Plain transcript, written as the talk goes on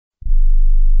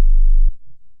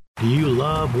Do you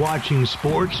love watching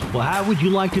sports? Well, how would you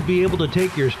like to be able to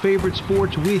take your favorite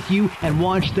sports with you and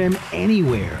watch them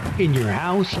anywhere? In your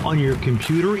house, on your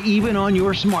computer, even on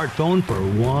your smartphone for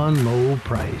one low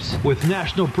price. With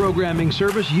National Programming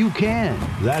Service, you can.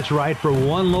 That's right, for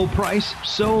one low price,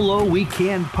 so low we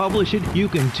can't publish it, you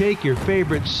can take your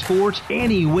favorite sports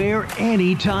anywhere,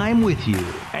 anytime with you.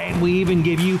 And we even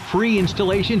give you free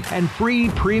installation and free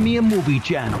premium movie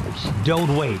channels.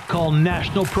 Don't wait. Call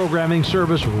National Programming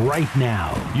Service right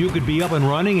now. You could be up and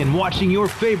running and watching your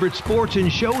favorite sports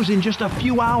and shows in just a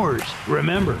few hours.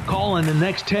 Remember, call in the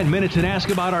next 10 minutes and ask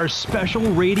about our special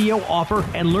radio offer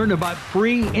and learn about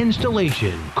free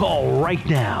installation. Call right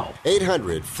now.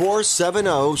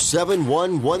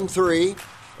 800-470-7113.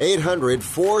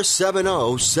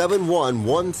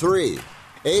 800-470-7113.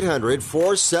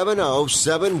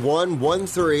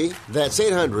 800-470-7113. That's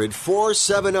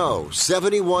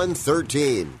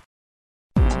 800-470-7113.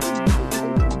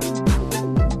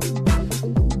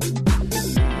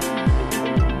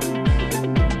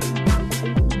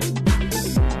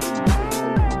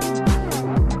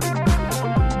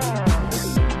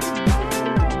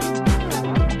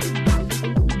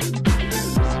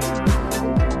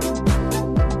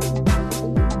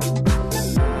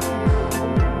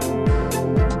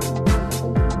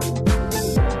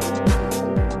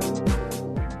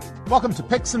 Welcome to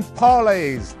Picks and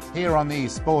Parlays here on the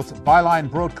Sports Byline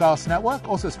Broadcast Network.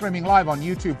 Also streaming live on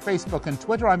YouTube, Facebook, and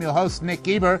Twitter. I'm your host, Nick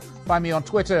Geber. Find me on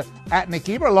Twitter at Nick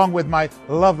Geber, along with my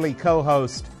lovely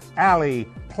co-host, Ali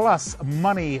Plus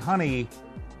Money Honey.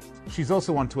 She's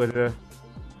also on Twitter.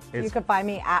 You can find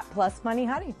me at Plus Money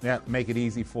Honey. Yeah, make it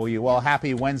easy for you. Well,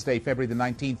 happy Wednesday, February the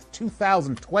 19th,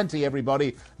 2020,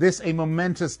 everybody. This a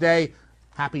momentous day.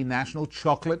 Happy National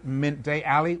Chocolate Mint Day.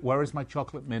 Ali, where is my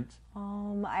chocolate mint?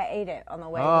 I ate it on the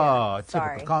way here.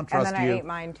 Sorry. Typical. Can't trust you. And then I ate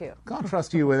mine too. Can't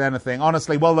trust you with anything.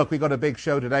 Honestly, well, look, we got a big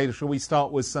show today. Shall we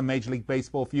start with some Major League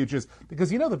Baseball futures?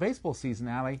 Because you know the baseball season,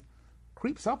 Ali,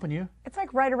 creeps up on you. It's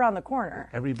like right around the corner.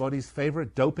 Everybody's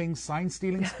favorite doping,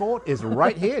 sign-stealing sport is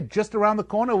right here, just around the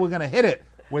corner. We're going to hit it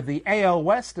with the AL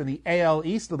West and the AL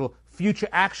East. Little future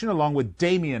action along with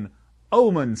Damian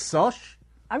Oman Sosh.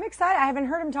 I'm excited. I haven't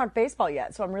heard him talk baseball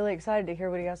yet, so I'm really excited to hear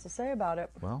what he has to say about it.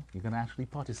 Well, you're going to actually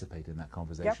participate in that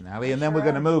conversation, Yep, Ali. And then we're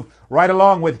going to move right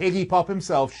along with Higgy Pop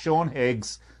himself, Sean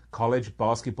Higgs. College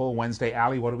Basketball Wednesday.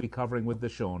 Ali, what are we covering with the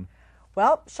Sean?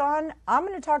 Well, Sean, I'm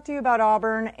going to talk to you about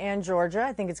Auburn and Georgia.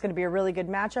 I think it's going to be a really good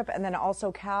matchup, and then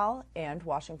also Cal and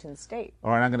Washington State.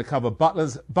 All right, I'm going to cover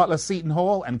Butler Seton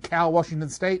Hall and Cal Washington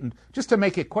State. And just to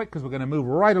make it quick, because we're going to move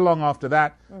right along after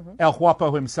that, El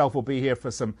Guapo himself will be here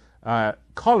for some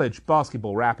college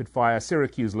basketball rapid fire.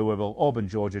 Syracuse, Louisville, Auburn,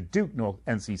 Georgia, Duke,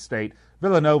 NC State,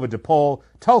 Villanova, DePaul,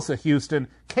 Tulsa, Houston,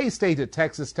 K-State at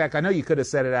Texas Tech. I know you could have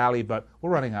said it, Ali, but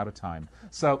we're running out of time.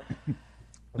 So...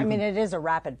 I mean, it is a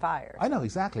rapid fire. I know,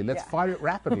 exactly. Let's fire it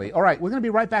rapidly. All right, we're going to be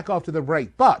right back after the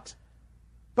break. But,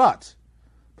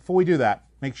 before we do that,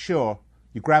 make sure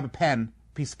you grab a pen,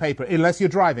 piece of paper, unless you're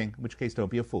driving, in which case don't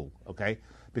be a fool, okay?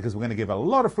 Because we're going to give a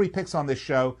lot of free picks on this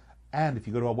show. And if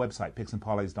you go to our website,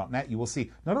 picksandparlays.net, you will see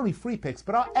not only free picks,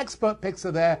 but our expert picks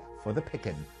are there for the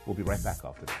picking. We'll be right back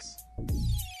after this.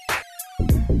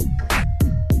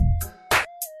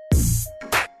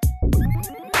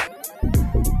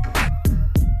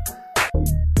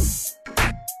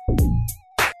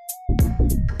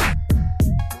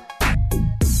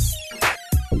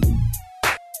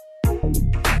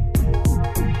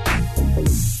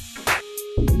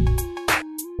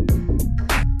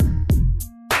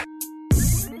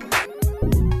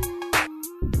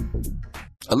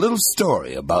 A little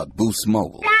story about Boost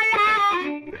Mobile.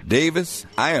 Davis,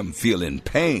 I am feeling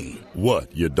pain.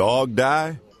 What, your dog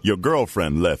died? Your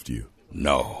girlfriend left you?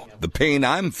 No, the pain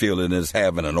I'm feeling is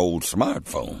having an old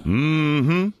smartphone.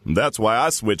 Mm-hmm. That's why I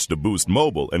switched to Boost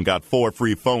Mobile and got 4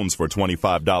 free phones for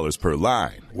 $25 per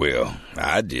line. Well,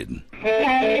 I didn't.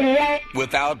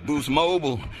 Without Boost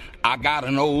Mobile, I got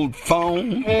an old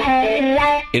phone.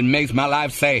 It makes my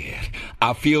life sad.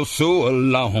 I feel so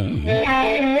alone.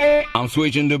 I'm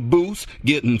switching to Boost,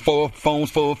 getting 4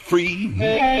 phones for free.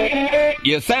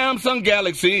 Yeah, Samsung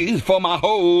Galaxies for my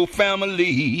whole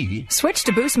family. Switch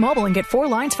to Boost Mobile and get 4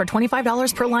 lines for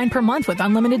 $25 per line per month with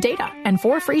unlimited data and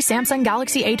 4 free Samsung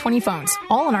Galaxy A20 phones,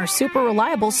 all on our super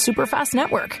reliable, super fast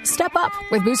network. Step up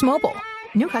with Boost Mobile.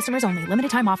 New customers only. Limited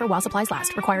time offer while supplies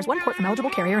last. Requires 1 port from eligible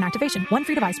carrier and activation. 1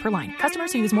 free device per line.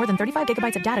 Customers who use more than 35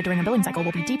 gigabytes of data during a billing cycle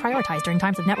will be deprioritized during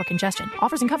times of network congestion.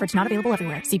 Offers and coverage not available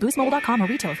everywhere. See boostmobile.com or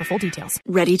retailer for full details.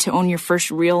 Ready to own your first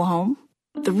real home?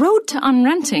 The road to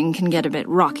unrenting can get a bit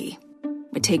rocky.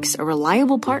 It takes a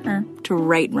reliable partner to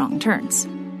right wrong turns.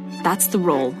 That's the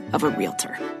role of a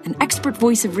realtor. An expert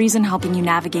voice of reason helping you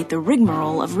navigate the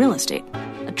rigmarole of real estate.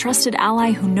 A trusted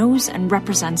ally who knows and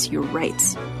represents your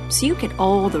rights, so you get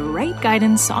all the right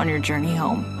guidance on your journey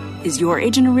home. Is your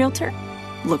agent a realtor?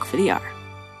 Look for the R.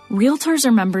 Realtors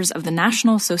are members of the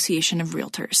National Association of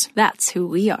Realtors. That's who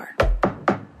we are.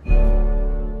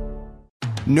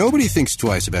 Nobody thinks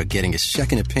twice about getting a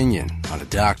second opinion on a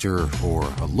doctor or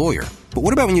a lawyer. But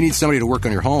what about when you need somebody to work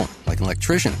on your home, like an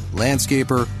electrician,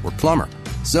 landscaper, or plumber?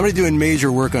 Somebody doing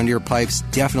major work on your pipes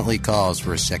definitely calls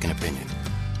for a second opinion.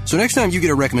 So next time you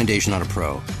get a recommendation on a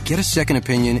pro, get a second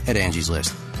opinion at Angie's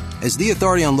List. As the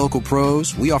authority on local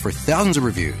pros, we offer thousands of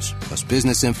reviews, plus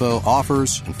business info,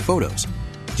 offers, and photos.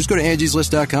 Just go to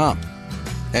angieslist.com.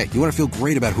 Hey, you want to feel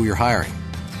great about who you're hiring,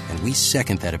 and we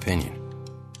second that opinion.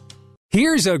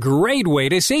 Here's a great way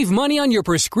to save money on your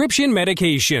prescription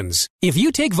medications. If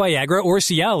you take Viagra or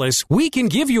Cialis, we can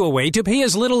give you a way to pay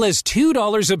as little as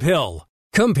 $2 a pill.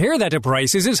 Compare that to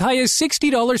prices as high as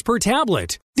 $60 per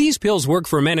tablet. These pills work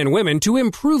for men and women to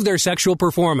improve their sexual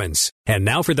performance. And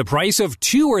now for the price of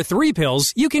 2 or 3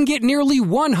 pills, you can get nearly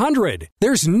 100.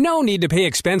 There's no need to pay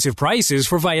expensive prices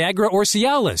for Viagra or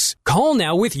Cialis. Call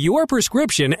now with your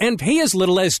prescription and pay as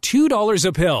little as $2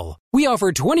 a pill. We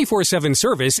offer 24/7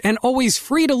 service and always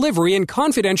free delivery and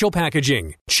confidential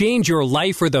packaging. Change your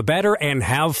life for the better and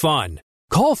have fun.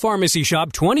 Call Pharmacy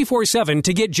Shop 24/7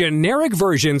 to get generic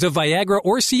versions of Viagra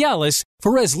or Cialis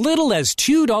for as little as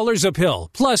 $2 a pill,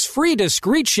 plus free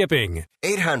discreet shipping.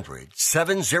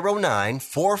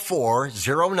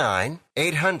 800-709-4409.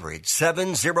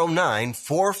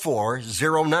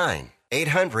 800-709-4409.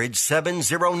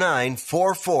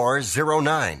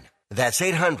 800-709-4409. That's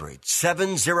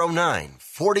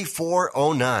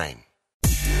 800-709-4409.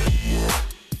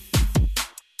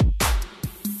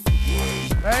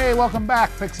 Hey, welcome back.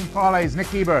 Picks and Parlays,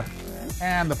 Nick Eber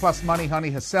and the Plus Money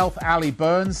Honey herself, Ali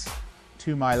Burns,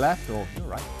 to my left, or your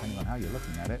right, depending on how you're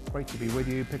looking at it. Great to be with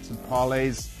you. Picks and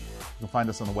Parlays. You can find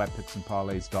us on the web,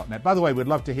 picksandparlays.net. By the way, we'd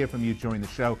love to hear from you during the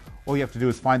show. All you have to do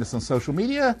is find us on social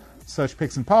media, search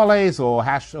Picks and Parlays or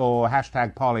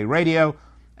hashtag Parlay Radio,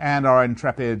 and our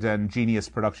intrepid and genius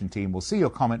production team will see your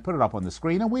comment, put it up on the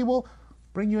screen, and we will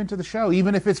bring you into the show,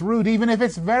 even if it's rude, even if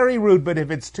it's very rude. But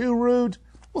if it's too rude,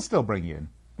 we'll still bring you in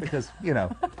because, I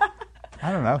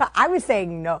don't know. I was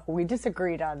saying no. We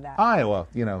disagreed on that. Well,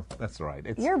 that's all right.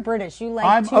 You're British. You like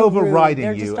I'm too overriding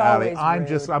rude. you, Ali.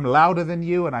 I'm louder than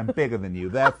you and I'm bigger than you.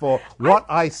 Therefore, what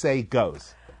I say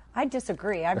goes. I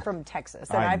disagree. I'm from Texas,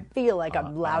 and I feel like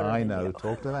I'm louder than you. I know.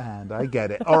 Talk to the hand. I get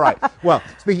it. All right. Well,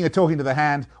 speaking of talking to the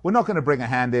hand, we're not going to bring a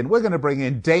hand in. We're going to bring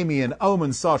in Damien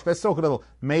Omensosh. Let's talk a little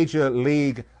Major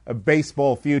League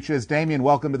Baseball futures. Damien,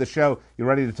 welcome to the show. You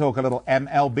ready to talk a little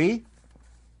MLB?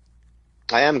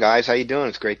 I am, guys. How you doing?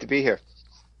 It's great to be here.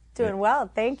 Doing well.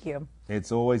 Thank you.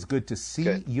 It's always good to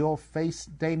see your face,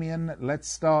 Damien. Let's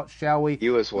start, shall we?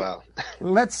 You as well.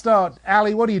 Let's start.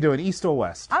 Ali, what are you doing, east or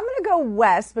west? I'm going to go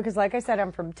west because, like I said,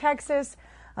 I'm from Texas.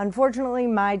 Unfortunately,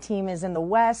 my team is in the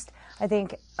west. I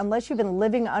think unless you've been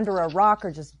living under a rock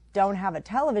or just don't have a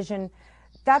television,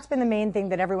 that's been the main thing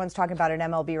that everyone's talking about in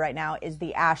MLB right now is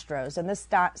the Astros and this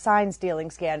sign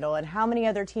stealing scandal and how many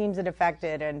other teams it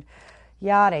affected and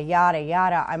yada, yada,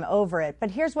 yada. I'm over it.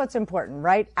 But here's what's important,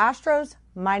 right? Astros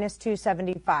minus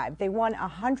 275. They won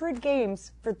 100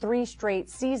 games for 3 straight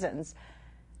seasons.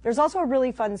 There's also a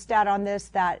really fun stat on this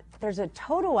that there's a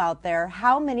total out there.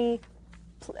 How many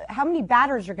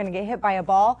batters are going to get hit by a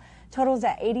ball? Total's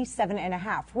at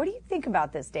 87.5. What do you think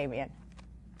about this, Damien?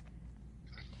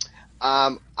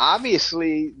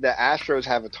 Obviously, the Astros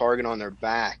have a target on their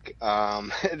back.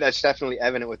 That's definitely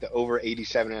evident with the over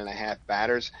 87.5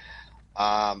 batters.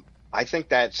 I think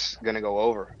that's going to go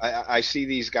over. I see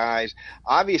these guys,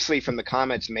 obviously from the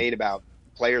comments made about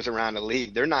players around the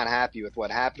league, they're not happy with what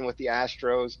happened with the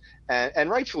Astros, and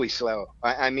rightfully so.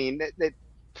 I mean,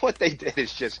 what they did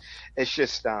is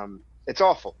it's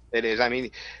awful. It is. I mean,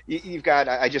 you've got,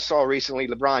 I just saw recently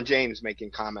LeBron James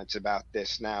making comments about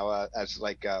this now as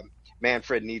like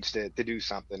Manfred needs to do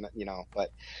something, but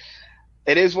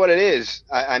it is what it is.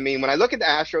 I mean, when I look at the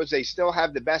Astros, they still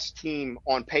have the best team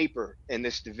on paper in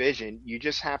this division. You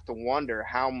just have to wonder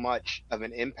how much of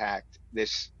an impact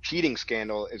this cheating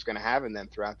scandal is going to have in them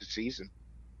throughout the season.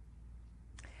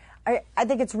 I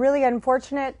think it's really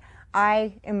unfortunate.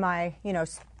 In my,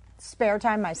 spare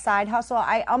time, my side hustle,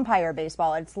 I umpire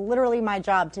baseball. It's literally my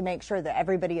job to make sure that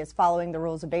everybody is following the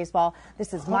rules of baseball.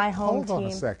 This is my home team. Hold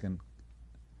on a second.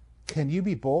 Can you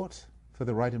be bought for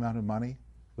the right amount of money?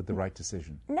 With the right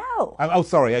decision? No.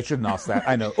 Sorry, I shouldn't ask that.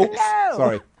 I know. Oops, no.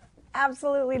 Sorry.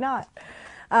 Absolutely not.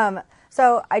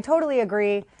 So I totally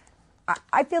agree.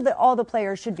 I feel that all the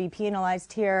players should be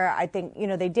penalized here. I think,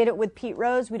 they did it with Pete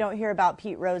Rose. We don't hear about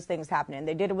Pete Rose things happening.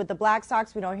 They did it with the Black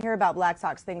Sox. We don't hear about Black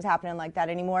Sox things happening like that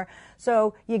anymore.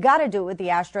 So you got to do it with the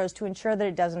Astros to ensure that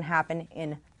it doesn't happen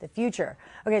in the future.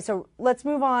 Okay, so let's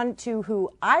move on to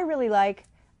who I really like.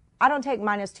 I don't take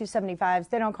minus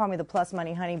 275s. They don't call me the plus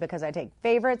money honey because I take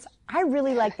favorites. I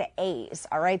really like the A's,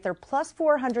 all right? They're plus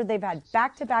 400. They've had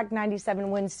back-to-back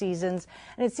 97-win seasons,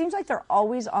 and it seems like they're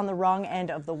always on the wrong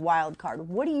end of the wild card.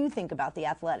 What do you think about the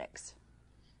Athletics?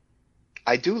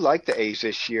 I do like the A's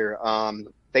this year.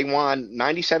 They won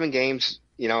 97 games,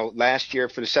 last year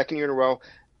for the second year in a row.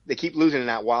 They keep losing in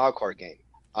that wild card game.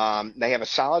 They have a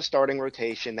solid starting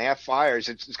rotation. They have fires.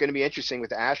 It's going to be interesting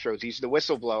with the Astros. He's the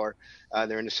whistleblower.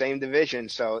 They're in the same division,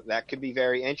 so that could be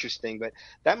very interesting. But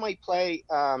that might play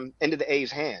into the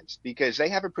A's hands because they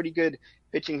have a pretty good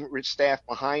pitching staff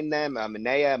behind them.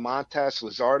 Manea, Montes,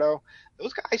 Luzardo.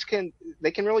 Those guys can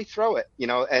really throw it,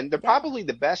 and they're probably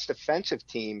the best offensive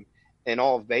team in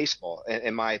all of baseball,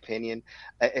 in my opinion.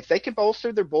 If they can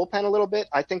bolster their bullpen a little bit,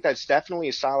 I think that's definitely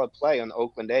a solid play on the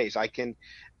Oakland A's.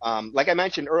 Like I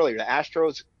mentioned earlier, the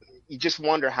Astros, you just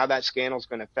wonder how that scandal is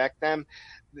going to affect them.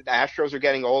 The Astros are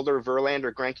getting older.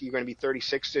 Verlander, Greinke are going to be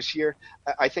 36 this year.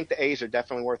 I think the A's are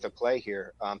definitely worth a play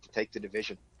here to take the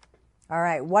division. All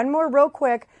right, one more real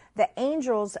quick. The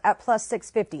Angels at plus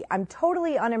 650. I'm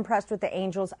totally unimpressed with the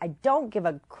Angels. I don't give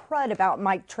a crud about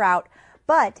Mike Trout,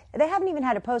 but they haven't even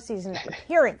had a postseason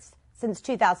appearance since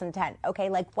 2010. Okay,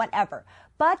 whatever.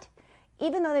 But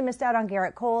even though they missed out on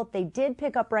Garrett Cole, they did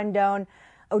pick up Rendon.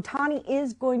 Ohtani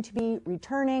is going to be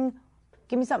returning.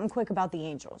 Give me something quick about the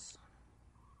Angels.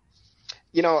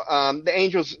 The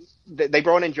Angels, they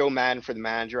brought in Joe Madden for the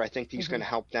manager. I think he's going to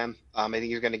help them. I think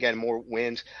he's going to get more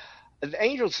wins. The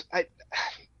Angels,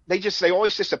 they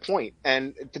always disappoint.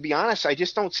 And to be honest, I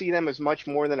just don't see them as much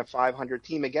more than a 500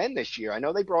 team again this year. I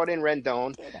know they brought in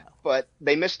Rendon, but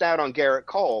they missed out on Garrett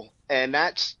Cole. And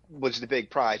that was the big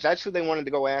prize. That's who they wanted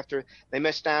to go after. They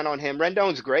missed out on him.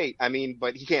 Rendon's great.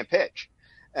 But he can't pitch.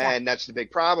 And that's the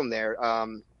big problem there.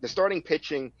 The starting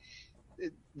pitching,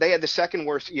 they had the second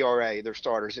worst ERA, their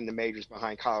starters in the majors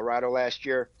behind Colorado last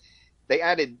year. They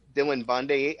added Dylan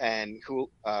Bundy and Julio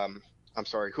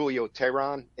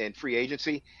Teheran in free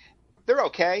agency. They're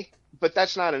okay, but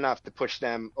that's not enough to push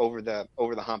them over the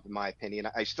hump, in my opinion.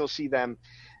 I still see them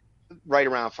right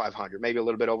around 500, maybe a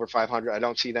little bit over 500. I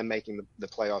don't see them making the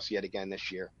playoffs yet again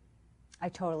this year. I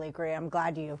totally agree. I'm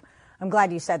glad you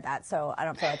said that, so I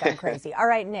don't feel like I'm crazy. All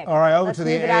right, Nick. All right, over to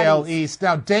the AL East.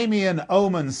 Now, Damien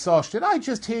Omen, Sosh, did I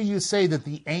just hear you say that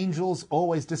the Angels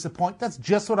always disappoint? That's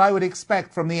just what I would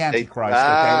expect from the Antichrist.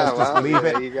 Okay, let's just leave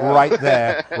it right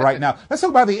there, right now. Let's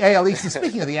talk about the AL East. And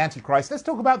speaking of the Antichrist, let's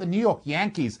talk about the New York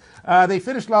Yankees. They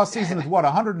finished last season with,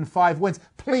 105 wins.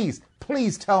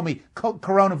 Please tell me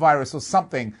coronavirus or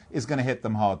something is going to hit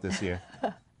them hard this year.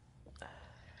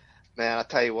 Man, I'll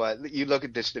tell you what, you look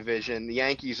at this division, the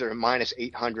Yankees are minus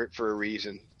 800 for a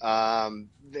reason. I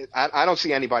don't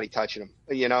see anybody touching them.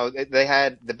 They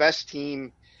had the best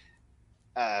team,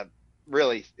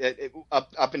 really,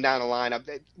 up and down the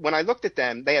lineup. When I looked at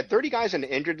them, they had 30 guys on the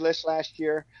injured list last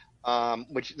year,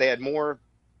 which they had more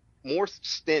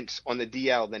stints on the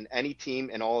DL than any team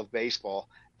in all of baseball,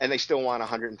 and they still won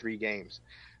 103 games.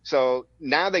 So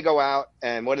now they go out,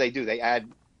 and what do? They add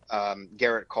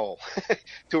Garrett Cole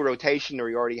to a rotation where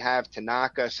you already have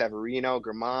Tanaka, Severino,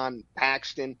 Germán,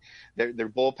 Paxton, their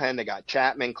bullpen. They got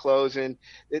Chapman closing.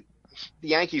 The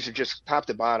Yankees are just top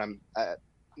to bottom.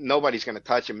 Nobody's going to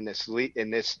touch them in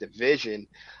this division.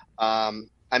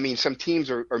 Some teams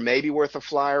are maybe worth a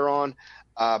flyer on,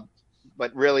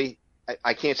 but really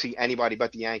I can't see anybody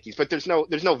but the Yankees. But there's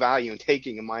no value in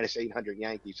taking a minus 800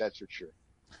 Yankees. That's for sure.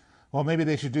 Well, maybe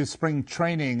they should do spring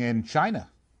training in China.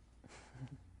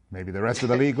 Maybe the rest of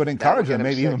the league would encourage them,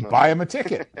 maybe even buy them a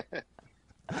ticket.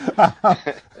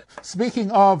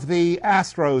 Speaking of the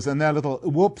Astros and their little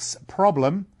whoops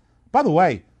problem, by the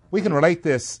way, we can relate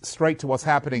this straight to what's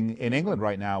happening in England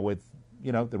right now with,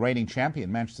 the reigning champion,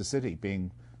 Manchester City,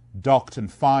 being docked and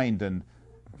fined and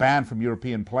banned from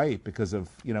European play because of,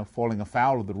 falling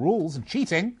afoul of the rules and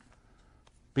cheating.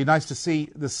 Be nice to see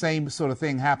the same sort of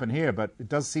thing happen here, but it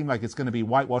does seem like it's going to be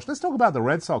whitewashed. Let's talk about the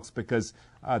Red Sox because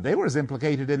they were as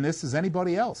implicated in this as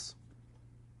anybody else.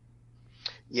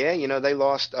 Yeah, they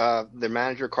lost their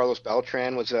manager, Carlos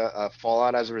Beltran, was a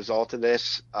fallout as a result of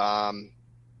this. The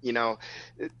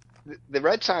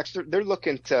Red Sox, they're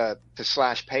looking to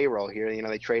slash payroll here.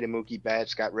 They traded Mookie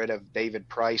Betts, got rid of David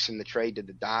Price in the trade to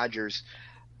the Dodgers.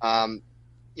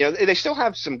 They still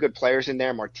have some good players in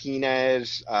there.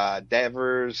 Martinez,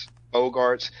 Devers,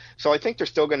 Bogarts. So I think they're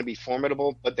still going to be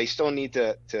formidable, but they still need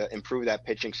to improve that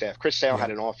pitching staff. Chris Sale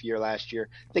had an off year last year.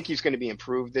 I think he's going to be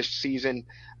improved this season.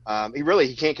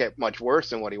 He can't get much worse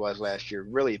than what he was last year.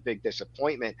 Really a big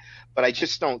disappointment. But I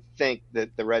just don't think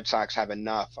that the Red Sox have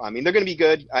enough. I mean, they're going to be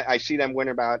good. I see them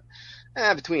winning about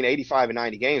between 85 and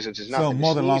 90 games, which is nothing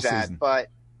more than last at. season. But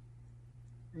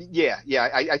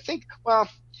I think, well,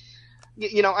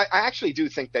 I actually do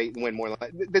think they win more.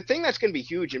 The thing that's going to be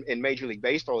huge in Major League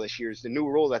Baseball this year is the new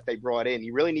rule that they brought in.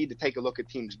 You really need to take a look at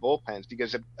teams' bullpens,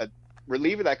 because a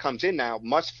reliever that comes in now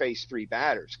must face 3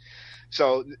 batters.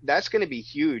 So that's going to be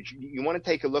huge. You want to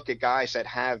take a look at guys that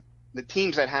have the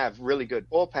teams that have really good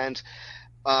bullpens.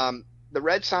 The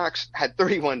Red Sox had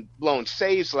 31 blown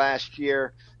saves last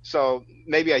year, so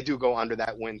maybe I do go under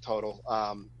that win total.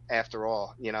 After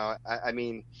all, I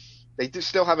mean, they do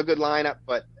still have a good lineup,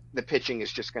 but the pitching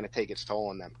is just going to take its toll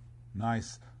on them.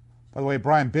 Nice. By the way,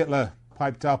 Brian Bittler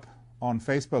piped up on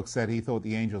Facebook, said he thought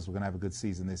the Angels were going to have a good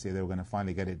season this year. They were going to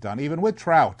finally get it done, even with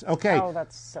Trout. Okay. Oh,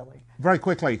 that's silly. Very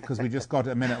quickly, because we just got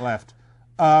a minute left.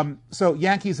 So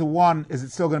Yankees are 1. Is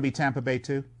it still going to be Tampa Bay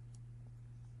 2?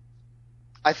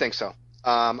 I think so.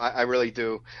 I really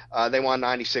do. They won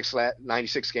 96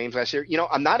 games last year.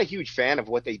 I'm not a huge fan of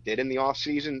what they did in the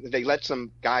offseason. They let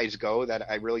some guys go that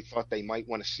I really thought they might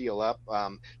want to seal up.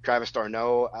 Travis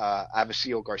d'Arnaud,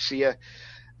 Avisaíl Garcia.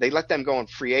 They let them go in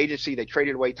free agency. They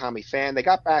traded away Tommy Pham. They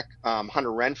got back Hunter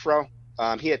Renfroe.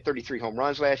 He had 33 home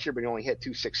runs last year, but he only hit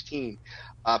 216.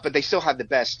 But they still have the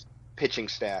best pitching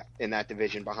staff in that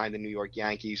division behind the New York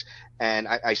Yankees. And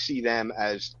I see them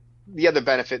as the other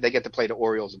benefit. They get to play the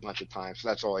Orioles a bunch of times. So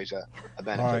that's always a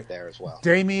benefit there as well.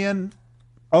 Damien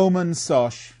Oman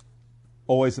Sosh,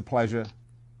 always a pleasure.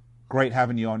 Great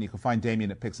having you on. You can find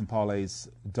Damien at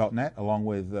picksandparlays.net, along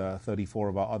with 34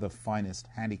 of our other finest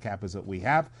handicappers that we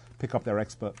have. Pick up their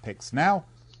expert picks now.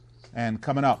 And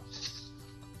coming up,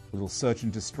 a little search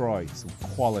and destroy, some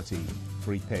quality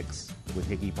free picks with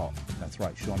Higgy Pop. That's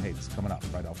right, Sean Higgs coming up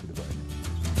right after the break.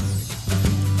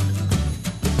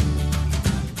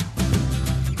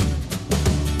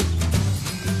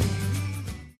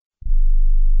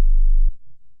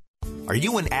 Are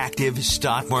you an active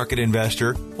stock market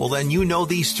investor? Well, then you know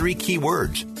these 3 key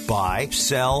words: buy,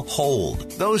 sell,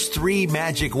 hold. Those 3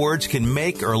 magic words can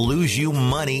make or lose you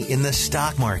money in the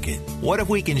stock market. What if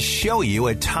we can show you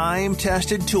a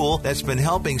time-tested tool that's been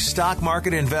helping stock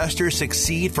market investors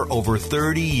succeed for over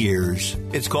 30 years?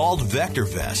 It's called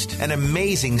VectorVest, an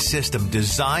amazing system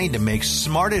designed to make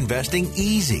smart investing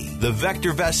easy. The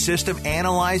VectorVest system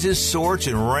analyzes, sorts,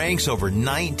 and ranks over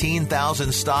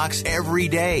 19,000 stocks every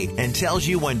day and tells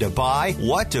you when to buy,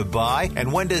 what to buy,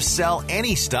 and when to sell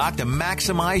any stock to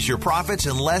maximize your profits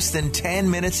in less than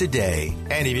 10 minutes a day.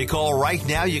 And if you call right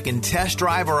now, you can test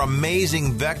drive our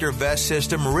amazing VectorVest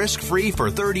system risk-free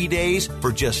for 30 days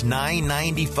for just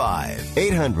 $9.95.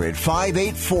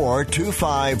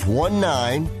 800-584-2519.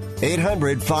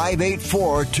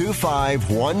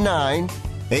 800-584-2519.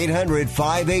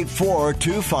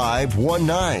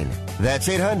 800-584-2519. That's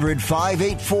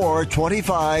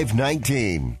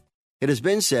 800-584-2519. It has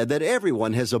been said that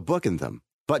everyone has a book in them.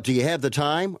 But do you have the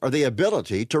time or the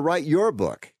ability to write your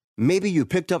book? Maybe you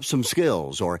picked up some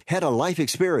skills or had a life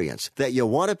experience that you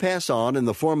want to pass on in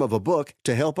the form of a book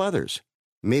to help others.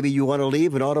 Maybe you want to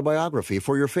leave an autobiography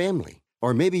for your family.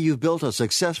 Or maybe you've built a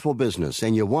successful business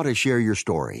and you want to share your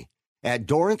story. At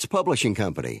Dorrance Publishing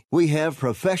Company, we have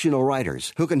professional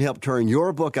writers who can help turn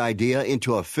your book idea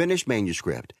into a finished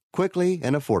manuscript quickly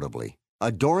and affordably.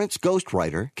 A Dorrance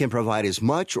ghostwriter can provide as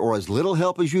much or as little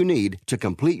help as you need to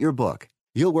complete your book.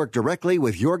 You'll work directly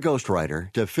with your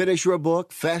ghostwriter to finish your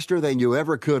book faster than you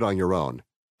ever could on your own.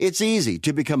 It's easy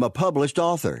to become a published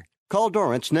author. Call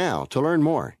Dorrance now to learn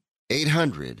more.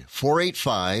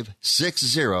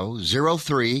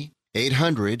 800-485-6003.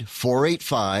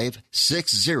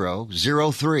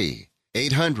 800-485-6003.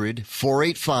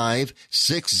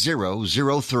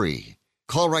 800-485-6003.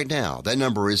 Call right now. That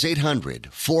number is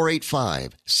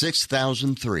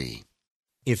 800-485-6003.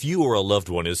 If you or a loved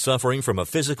one is suffering from a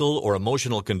physical or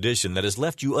emotional condition that has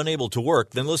left you unable to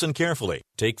work, then listen carefully.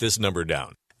 Take this number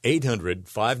down.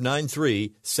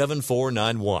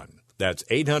 800-593-7491. That's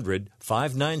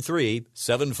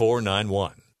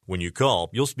 800-593-7491. When you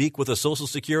call, you'll speak with a Social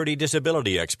Security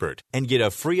disability expert and get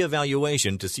a free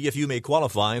evaluation to see if you may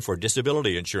qualify for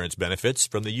disability insurance benefits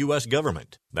from the U.S.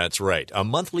 government. That's right, a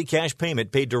monthly cash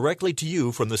payment paid directly to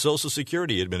you from the Social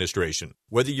Security Administration.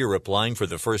 Whether you're applying for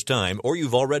the first time or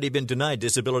you've already been denied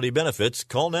disability benefits,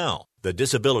 call now. The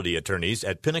disability attorneys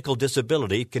at Pinnacle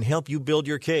Disability can help you build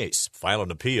your case, file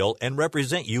an appeal, and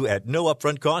represent you at no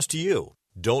upfront cost to you.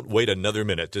 Don't wait another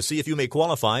minute to see if you may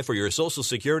qualify for your Social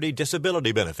Security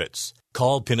disability benefits.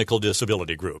 Call Pinnacle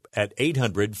Disability Group at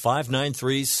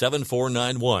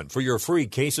 800-593-7491 for your free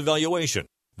case evaluation.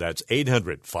 That's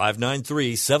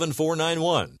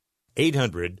 800-593-7491.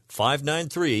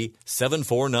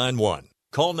 800-593-7491.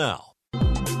 Call now.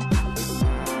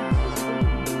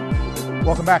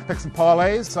 Welcome back, Picks and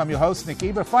Parlays. I'm your host, Nick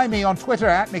Eber. Find me on Twitter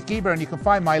at Nick Eber, and you can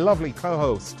find my lovely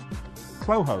co-host,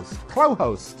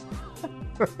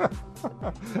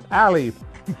 Ali,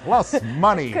 plus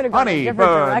money, Could have gone honey, a different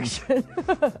Burns. direction.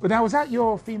 But now, was that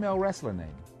your female wrestler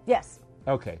name? Yes.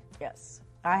 Okay. Yes.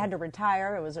 I had to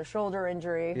retire. It was a shoulder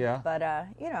injury. Yeah. But,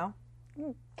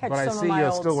 catch But I some see of my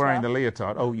you're old still wearing stuff. the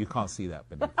leotard. Oh, you can't see that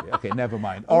beneath you. Okay, never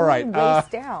mind. All right.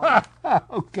 Waist down.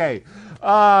 Okay.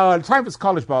 Time for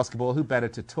college basketball. Who better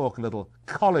to talk a little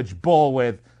college ball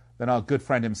with than our good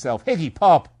friend himself, Higgy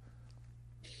Pop.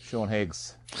 Sean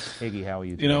Higgs. Higgy, how are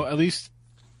you doing? You know, at least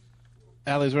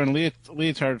Allie's wearing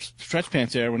leotard stretch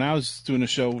pants there. When I was doing the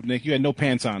show, Nick, you had no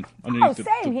pants on underneath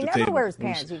Same. He the never table. wears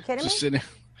pants. Are you kidding Just me? sitting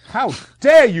How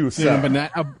dare you, there,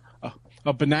 sir?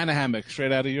 a banana hammock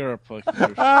straight out of Europe, like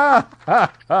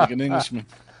an Englishman.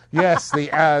 Yes, the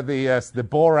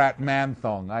Borat man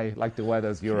thong. I like to wear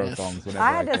those Euro thongs whenever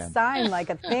I had to can. sign like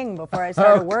a thing before I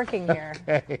started working here.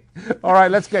 Okay. All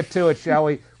right, let's get to it, shall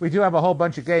we? We do have a whole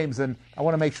bunch of games, and I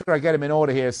want to make sure I get them in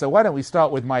order here. So why don't we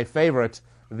start with my favorite,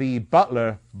 the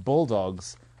Butler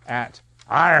Bulldogs at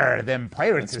them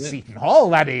Pirates of Seton Hall,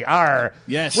 laddie.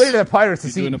 Yes. What do the Pirates of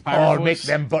You doing Seton a pirate Hall voice? make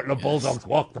them Butler Bulldogs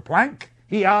walk the plank?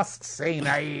 He asks, saying,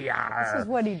 This is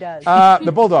what he does.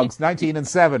 The Bulldogs,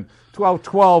 19-7,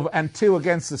 12-2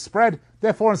 against the spread.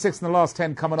 They're 4-6 in the last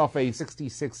 10, coming off a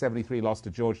 66-73 loss to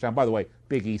Georgetown. By the way,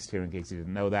 Big East here, in case you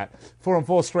didn't know that.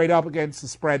 4-4 straight up against the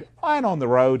spread, and on the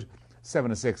road.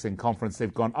 7-6 in conference.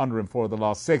 They've gone under in 4 of the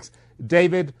last 6.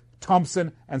 David,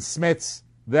 Thompson, and Smiths,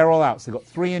 they're all out. So they've got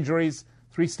 3 injuries,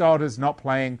 3 starters not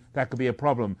playing. That could be a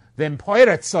problem. Them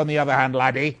Pirates, on the other hand,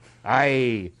 laddie.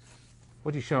 Aye.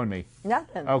 What are you showing me?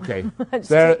 Nothing. Okay. Just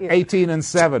They're hit you.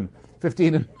 18-7,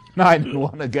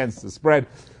 15-9-1 against the spread.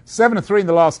 7-3 in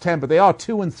the last 10, but they are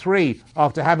 2-3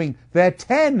 after having their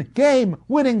 10-game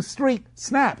winning streak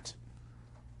snapped.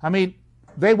 I mean,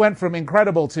 they went from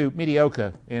incredible to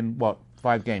mediocre in,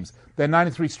 5 games. They're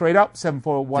 9-3 straight up,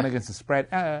 7-4-1 against the spread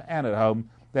and at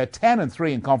home. They're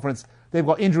 10-3 in conference. They've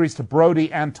got injuries to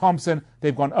Brody and Thompson.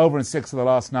 They've gone over in 6 of the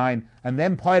last 9. And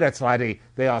then Pirates, laddie,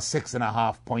 they are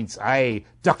 6.5 points. Aye,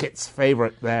 Duckett's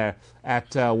favourite there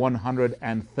at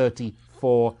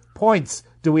 134 points.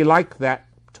 Do we like that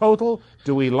total?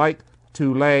 Do we like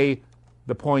to lay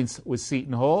the points with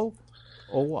Seton Hall?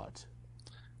 Or what?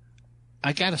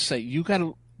 I gotta say,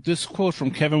 this quote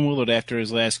from Kevin Willard after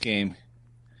his last game.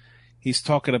 He's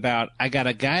talking about, I got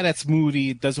a guy that's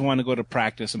moody, doesn't want to go to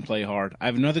practice and play hard. I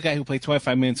have another guy who played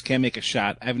 25 minutes, can't make a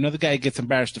shot. I have another guy who gets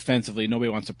embarrassed defensively,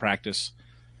 nobody wants to practice.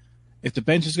 If the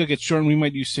bench is going to get shortened, we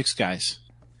might use 6 guys.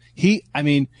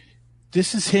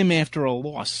 This is him after a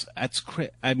loss.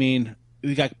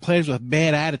 We got players with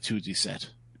bad attitudes, he said.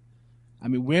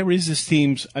 Where is this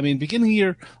team's, beginning of the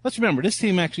year, let's remember, this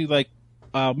team actually,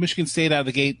 Michigan State out of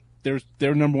the gate,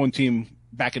 they're number 1 team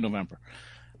back in November.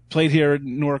 Played here at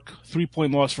Newark,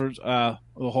 3-point loss for the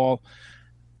Hall.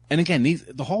 And again,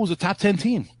 the Hall was a top 10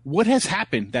 team. What has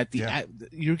happened that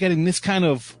you're getting this kind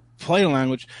of player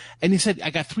language? And he said, I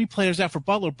got 3 players out for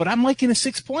Butler, but I'm liking the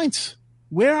 6 points.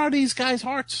 Where are these guys'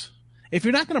 hearts? If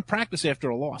you're not going to practice after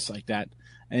a loss like that,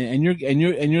 and you're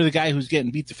the guy who's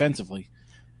getting beat defensively,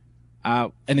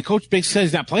 and the coach basically says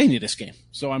he's not playing you this game.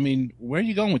 So, where are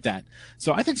you going with that?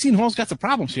 So I think Seton Hall's got some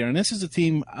problems here. And this is a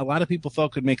team a lot of people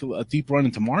thought could make a deep run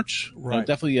into March. Right.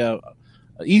 Definitely a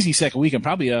easy second weekend,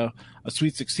 probably a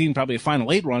Sweet 16, probably a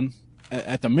Final 8 run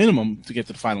at the minimum to get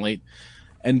to the Final 8.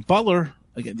 And Butler,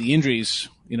 again, the injuries,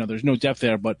 there's no depth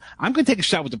there. But I'm going to take a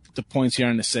shot with the points here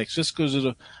in the 6 just because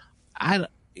the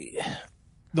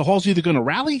Hall's either going to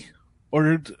rally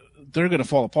or they're going to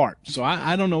fall apart. So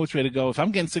I don't know which way to go. If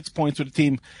I'm getting 6 points with a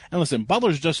team, and listen,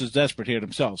 Butler's just as desperate here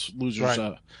themselves. Losers,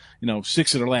 right.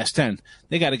 6 of their last 10.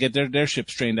 They got to get their ship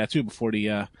straightened out too before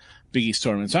the Big East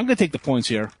tournament. So I'm going to take the points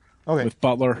here with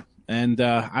Butler. And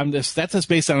that's just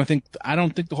based on I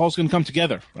don't think the Hall's going to come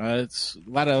together. It's a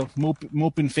lot of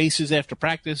moping faces after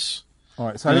practice. All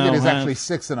right, so I think it is actually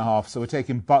 6.5. So we're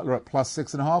taking Butler at plus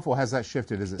 6.5, or has that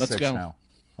shifted? Is it 6 now?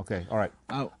 Okay, all right.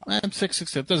 I'm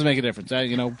 6-6. It doesn't make a difference.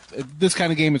 This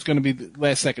kind of game is going to be the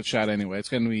last second shot anyway. It's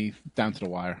going to be down to the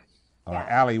wire. All right,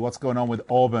 Allie, what's going on with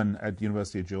Auburn at the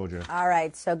University of Georgia? All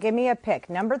right, so give me a pick.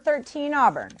 Number 13,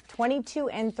 Auburn,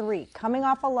 22-3, coming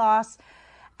off a loss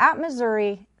at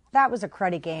Missouri. That was a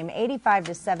cruddy game,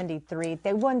 85-73.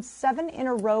 They won 7 in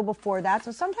a row before that.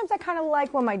 So sometimes I kind of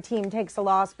like when my team takes a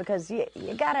loss because you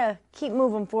got to keep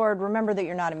moving forward. Remember that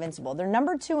you're not invincible. They're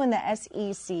number 2 in the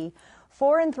SEC,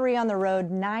 4-3 on the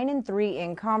road, 9-3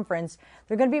 in conference.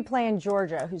 They're going to be playing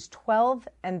Georgia, who's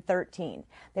 12-13.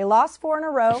 They lost 4 in a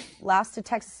row, lost to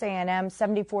Texas A&M,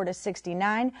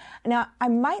 74-69. Now, I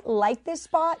might like this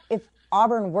spot if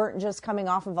Auburn weren't just coming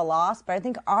off of a loss, but I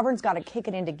think Auburn's got to kick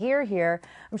it into gear here.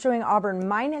 I'm showing Auburn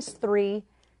 -3,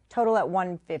 total at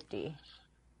 150.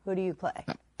 Who do you play?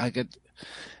 I get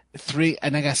 3,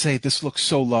 and I got to say, this looks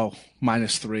so low,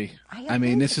 -3. I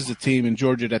mean, this is a team in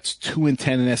Georgia that's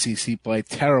 2-10 in SEC play,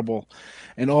 terrible.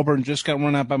 And Auburn just got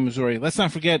run out by Missouri. Let's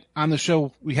not forget, on the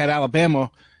show, we had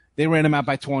Alabama. They ran them out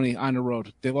by 20 on the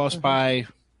road. They lost by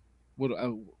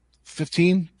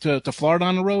 15 to Florida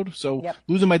on the road. So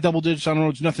losing by double digits on the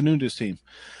road is nothing new to this team.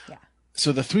 Yeah.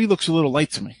 So the 3 looks a little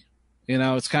light to me. You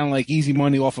know, it's kind of like easy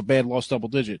money off a bad lost double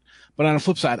digit. But on the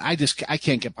flip side, I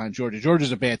can't get behind Georgia.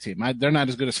 Georgia's a bad team. They're not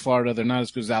as good as Florida. They're not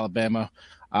as good as Alabama.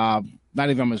 Not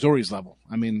even on Missouri's level.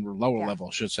 I mean, lower level,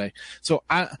 I should say. So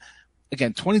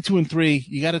again, 22-3,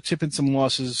 you got to chip in some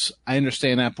losses. I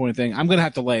understand that point of thing. I'm going to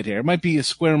have to lay it here. It might be a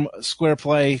square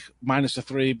play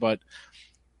 -3, but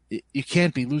you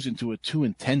can't be losing to a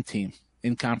 2-10 team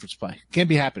in conference play. It can't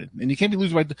be happening. And you can't be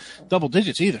losing by double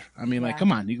digits either. I mean, like,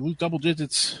 come on, you lose double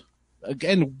digits.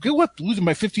 Again, go up losing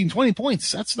by 15, 20 points.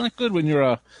 That's not good when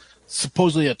you're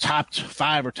supposedly a top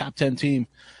 5 or top 10 team.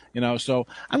 You know, so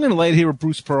I'm going to lay it here with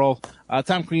Bruce Pearl.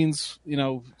 Tom Crean's, you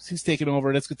know, he's taking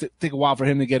over. It's going to take a while for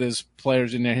him to get his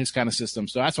players in there, his kind of system.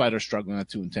 So that's why they're struggling at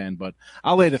 2-10. But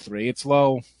I'll lay the 3. It's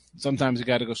low. Sometimes you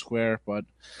got to go square, but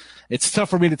it's tough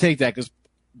for me to take that because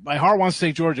my heart wants to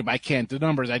take Georgia, but I can't. The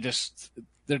numbers,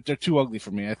 they're too ugly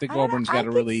for me. I think Auburn's got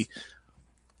to really.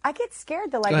 I get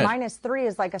scared that -3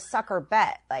 is like a sucker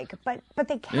bet, like, but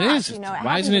they can't. It is. You know, it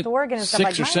Why happens isn't with it Oregon and stuff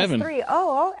 6 like or 7? -3.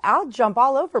 Oh, I'll jump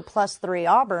all over +3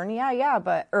 Auburn. Yeah,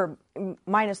 but or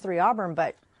 -3 Auburn,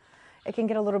 but it can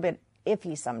get a little bit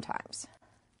iffy sometimes.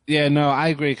 Yeah, no, I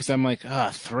agree because I'm like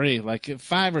 3, like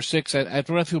 5 or 6. I'd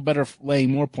rather feel better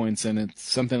laying more points than it's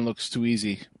something that looks too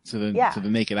easy to the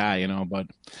naked eye, you know. But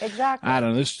exactly, I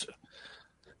don't know.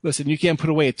 Listen, you can't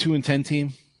put away a 2-10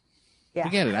 team. Yeah.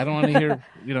 Forget it. I don't want to hear.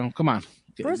 You know, come on.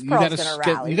 Bruce Pearl's gonna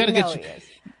rally.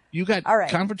 You got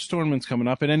conference tournaments coming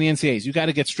up and then the NCAAs. You got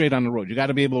to get straight on the road. You got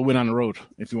to be able to win on the road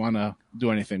if you want to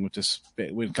do anything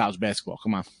with college basketball.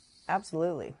 Come on.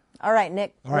 Absolutely. All right,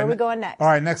 Nick, where are we going next? All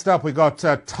right, next up we got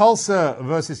Tulsa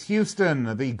versus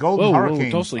Houston, the Golden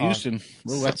Hurricanes. Tulsa, Houston.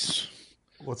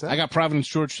 What's that? I got Providence,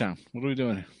 Georgetown. What are we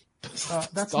doing here? That's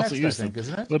Tulsa, next, Houston. I think,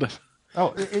 isn't it?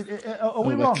 Are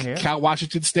we wrong here? Cal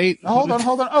Washington State? Hold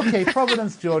on. Okay,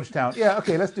 Providence, Georgetown. Yeah,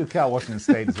 okay, let's do Cal Washington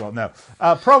State as well. No.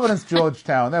 Providence,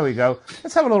 Georgetown. There we go.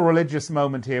 Let's have a little religious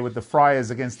moment here with the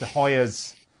Friars against the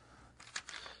Hoyas.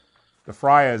 The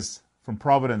Friars from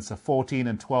Providence are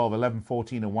 14-12,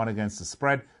 11-14-1 against the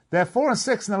spread. They're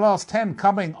 4-6 in the last 10,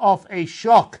 coming off a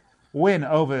shock win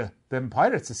over them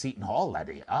Pirates of Seton Hall,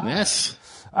 laddie. Yes.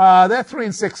 They're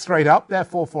 3-6 straight up. They're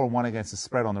 4-4-1 against the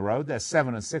spread on the road. They're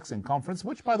 7-6 in conference,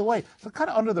 which, by the way, they're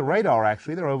kind of under the radar,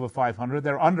 actually. They're over 500.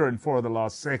 They're under in 4 of the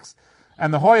last 6.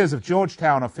 And the Hoyas of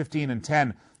Georgetown are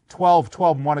 15-10,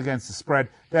 12-1 against the spread.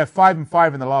 They're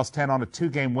 5-5 in the last 10 on a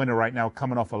 2-game winner right now,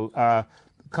 coming off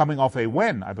a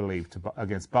win, I believe,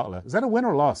 against Butler. Is that a win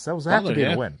or a loss? That have to be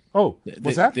a win. Oh,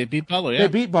 what's that? They beat Butler, yeah. They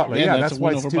beat Butler, yeah. That's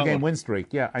why it's a 2-game win streak.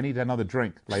 Yeah, I need another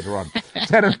drink later on.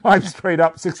 10-5 straight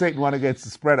up, 6-8-1 against the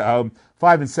spread at home,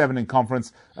 5-7 in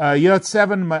conference.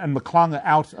 Yurt-Seven and McClung are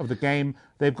out of the game.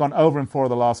 They've gone over in 4 of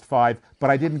the last 5, but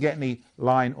I didn't get any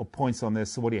line or points on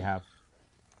this. So what do you have?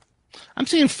 I'm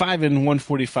seeing 5 and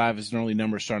 145 as an early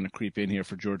number starting to creep in here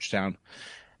for Georgetown.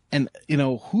 And, you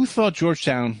know, who thought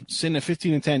Georgetown sitting at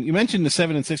 15-10? You mentioned the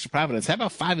 7-6 for Providence. How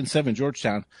about 5-7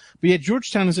 Georgetown? But yet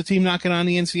Georgetown is a team knocking on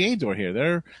the NCAA door here.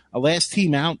 They're a last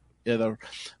team out. They're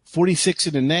 46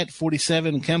 in the net,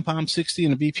 47 in KenPom, 60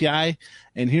 in the BPI.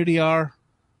 And here they are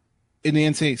in the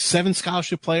NCAA. 7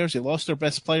 scholarship players. They lost their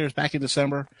best players back in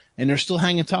December, and they're still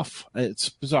hanging tough. It's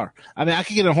bizarre. I mean, I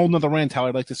could get a whole nother rant how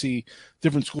I'd like to see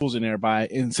different schools in there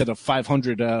instead of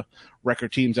 500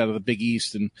 record teams out of the Big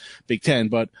East and Big Ten.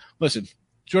 But listen,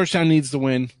 Georgetown needs the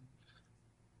win.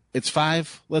 It's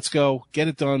 5. Let's go. Get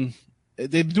it done.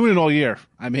 They've been doing it all year.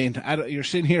 I mean, you're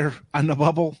sitting here on the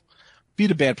bubble.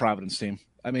 Beat a bad Providence team.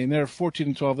 I mean, they're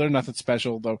 14-12. They're nothing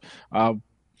special, though.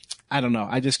 I don't know.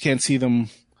 I just can't see them.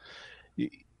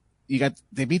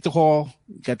 They beat the Hall.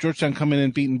 You got Georgetown coming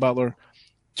in beating Butler.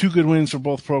 2 good wins for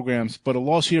both programs, but a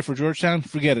loss here for Georgetown,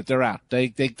 forget it. They're out. They're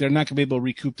not going to be able to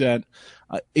recoup that,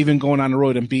 even going on the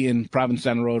road and beating Providence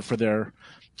down the road for their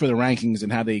rankings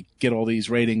and how they get all these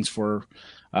ratings for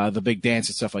the big dance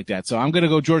and stuff like that. So I'm going to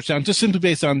go Georgetown just simply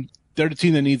based on they're the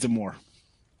team that needs it more.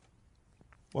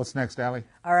 What's next, Allie?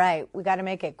 All right, we got to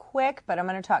make it quick, but I'm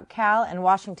going to talk Cal and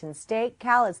Washington State.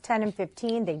 Cal is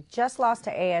 10-15. They just lost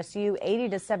to ASU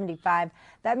 80-75.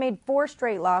 That made 4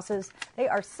 straight losses. They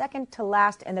are second to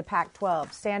last in the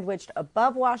Pac-12, sandwiched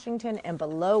above Washington and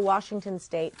below Washington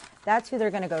State. That's who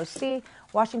they're going to go see.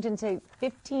 Washington State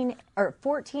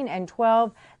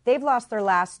 14-12. They've lost their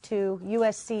last 2.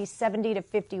 USC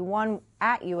 70-51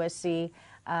 at USC.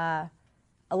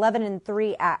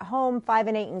 11-3 at home,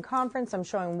 5-8 in conference. I'm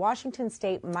showing Washington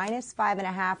State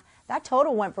 -5.5. That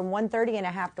total went from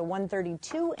 130.5 to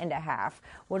 132.5.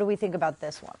 What do we think about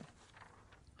this one?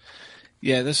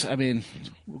 Yeah,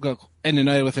 we'll go end the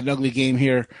night with an ugly game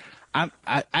here. I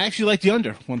actually like the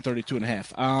under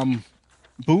 132.5.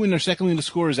 Boone, their second leading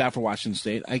scorer, is out for Washington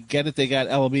State. I get it. They got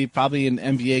LB, probably an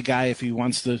NBA guy if he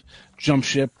wants to jump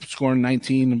ship, scoring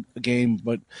 19 a game.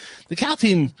 But the Cal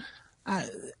team,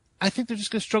 I think they're just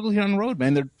going to struggle here on the road,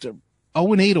 man. They're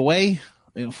 0-8 away,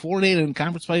 4-8 in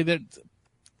conference play.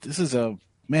 This is how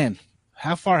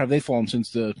far have they fallen since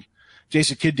the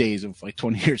Jason Kidd days of like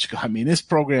 20 years ago? I mean, this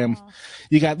program,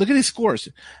 look at these scores.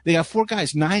 They got 4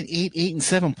 guys, 9, 8, 8, and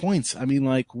 7 points. I mean,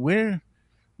 like, where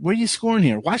are you scoring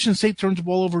here? Washington State turns the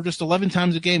ball over just 11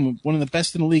 times a game, one of the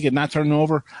best in the league at not turning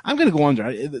over. I'm going to go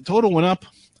under. The total went up.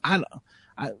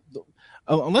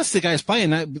 Unless the guy's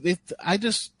playing, I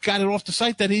just got it off the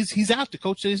site that he's out. The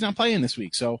coach said he's not playing this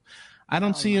week, so I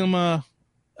don't see him. I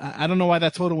don't know why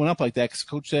that total went up like that, because the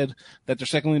coach said that their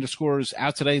second leader scorer is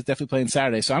out today. He's definitely playing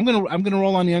Saturday, so I'm gonna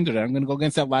roll on the under there. I'm gonna go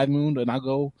against that live moon, and I'll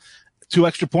go 2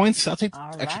 extra points. I'll take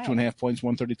extra 2.5 points,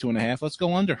 132.5. Let's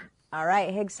go under. All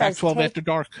right, Higgs says Pac-12 after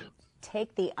dark.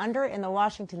 Take the under in the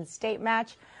Washington State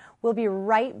match. We'll be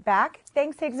right back.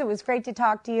 Thanks, Higgs. It was great to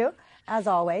talk to you, as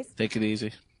always. Take it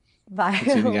easy. Bye.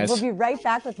 We'll be right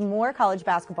back with more college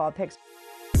basketball picks.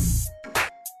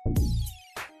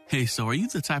 Hey, so are you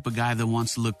the type of guy that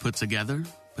wants to look put together,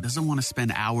 but doesn't want to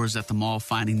spend hours at the mall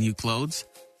finding new clothes?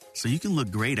 So you can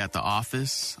look great at the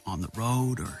office, on the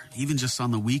road, or even just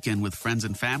on the weekend with friends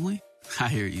and family? I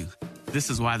hear you. This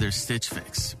is why there's Stitch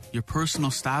Fix, your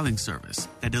personal styling service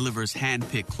that delivers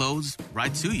hand-picked clothes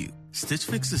right to you. Stitch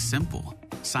Fix is simple.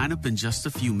 Sign up in just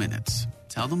a few minutes.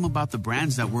 Tell them about the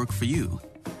brands that work for you,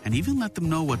 and even let them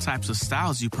know what types of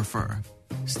styles you prefer.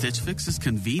 Stitch Fix is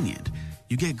convenient.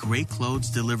 You get great clothes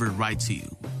delivered right to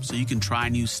you, so you can try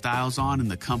new styles on in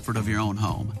the comfort of your own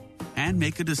home and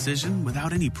make a decision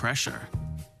without any pressure.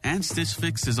 And Stitch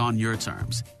Fix is on your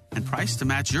terms and priced to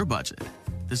match your budget.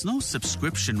 There's no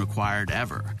subscription required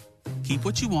ever. Keep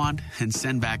what you want and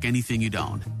send back anything you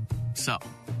don't. So,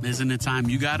 isn't it time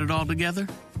you got it all together?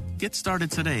 Get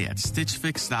started today at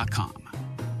StitchFix.com.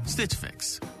 Stitch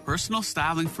Fix. Personal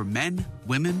styling for men,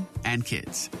 women, and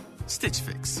kids. Stitch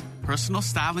Fix. Personal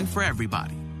styling for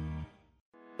everybody.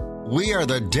 We are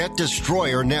the Debt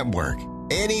Destroyer Network.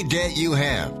 Any debt you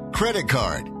have, credit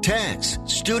card, tax,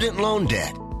 student loan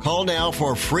debt, call now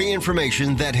for free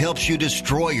information that helps you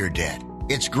destroy your debt.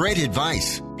 It's great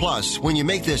advice. Plus, when you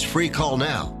make this free call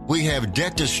now, we have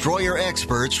Debt Destroyer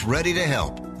experts ready to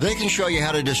help. They can show you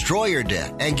how to destroy your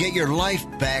debt and get your life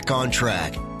back on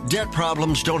track. Debt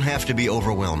problems don't have to be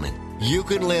overwhelming. You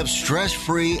can live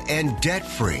stress-free and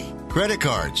debt-free. Credit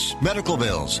cards, medical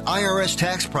bills, IRS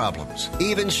tax problems,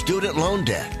 even student loan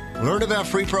debt. Learn about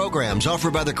free programs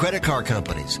offered by the credit card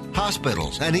companies,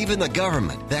 hospitals, and even the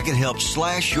government that can help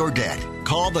slash your debt.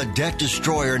 Call the Debt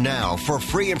Destroyer now for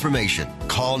free information.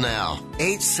 Call now.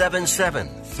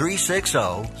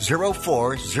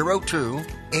 877-360-0402.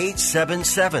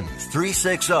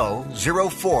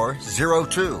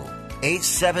 877-360-0402.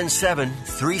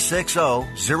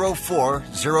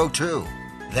 877-360-0402.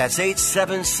 That's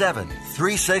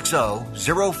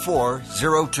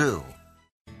 877-360-0402.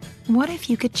 What if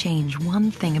you could change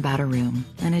one thing about a room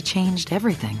and it changed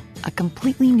everything? A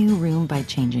completely new room by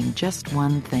changing just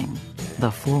one thing.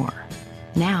 The floor.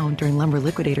 Now, during Lumber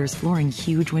Liquidators' Flooring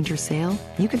Huge Winter Sale,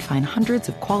 you can find hundreds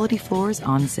of quality floors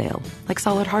on sale, like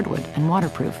solid hardwood and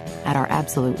waterproof, at our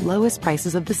absolute lowest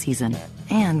prices of the season.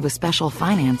 And with special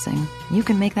financing, you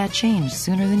can make that change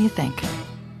sooner than you think.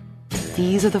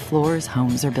 These are the floors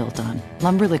homes are built on.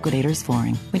 Lumber Liquidators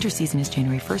Flooring. Winter season is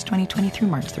January 1st, 2020 through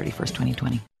March 31st,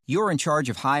 2020. You're in charge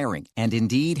of hiring, and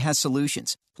Indeed has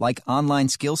solutions, like online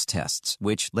skills tests,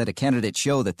 which let a candidate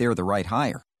show that they're the right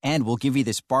hire. And we'll give you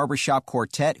this barbershop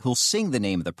quartet who'll sing the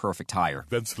name of the perfect hire.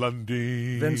 Vince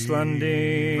Lundy. Vince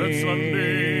Lundy. Vince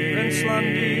Lundy. Vince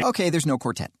Lundy. Okay, there's no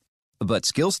quartet. But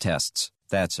skills tests,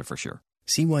 that's a for sure.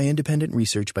 See why independent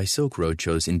research by Silk Road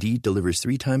shows Indeed delivers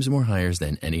 3 times more hires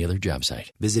than any other job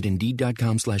site. Visit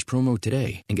Indeed.com/promo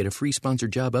today and get a free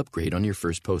sponsored job upgrade on your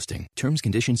first posting. Terms,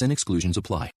 conditions, and exclusions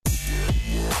apply.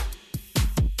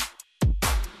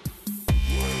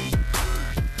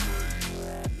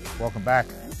 Welcome back.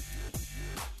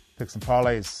 Picks and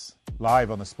Parlays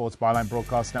live on the Sports Byline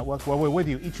Broadcast Network, where we're with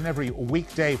you each and every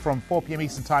weekday from 4 p.m.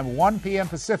 Eastern Time, 1 p.m.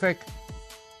 Pacific.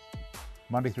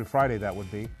 Monday through Friday, that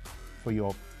would be, for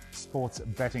your sports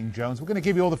betting Jones. We're going to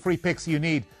give you all the free picks you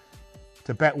need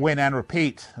to bet, win, and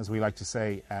repeat, as we like to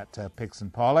say at Picks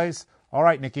and Parlays. All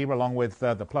right, Nick Eber, along with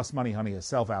the Plus Money Honey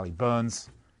herself, Ali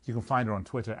Burns. You can find her on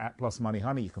Twitter at Plus Money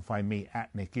Honey. You can find me at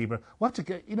Nick Eber. We'll have to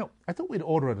get, I thought we'd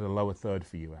order it at a lower third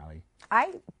for you, Ali.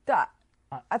 I thought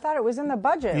it was in the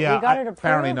budget. Yeah, we got it approved.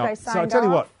 Apparently not. I signed So I tell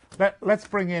you off. what, let's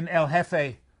bring in El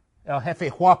Jefe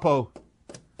Huapo.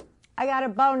 I got a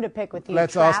bone to pick with you.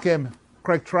 Let's Trap. ask him,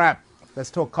 Craig Trapp. Let's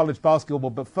talk college basketball.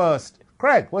 But first,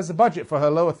 Craig, what's the budget for her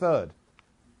lower third?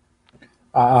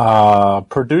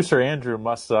 Producer Andrew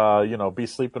must, be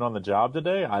sleeping on the job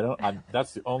today.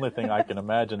 That's the only thing I can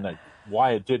imagine that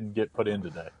why it didn't get put in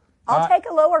today. I'll take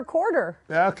a lower quarter.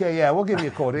 Okay, yeah, we'll give you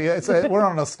a quarter. We're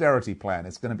on an austerity plan.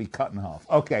 It's going to be cut in half.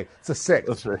 Okay, it's a 6.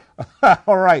 That's right.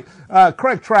 All right,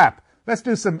 Craig Trapp. Let's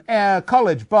do some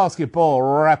college basketball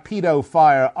rapido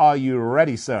fire. Are you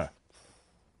ready, sir?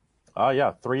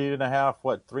 Yeah,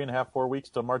 3.5, 4 weeks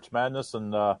to March Madness,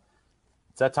 and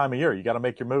it's that time of year. You got to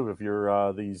make your move if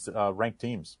you're these ranked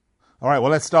teams. All right,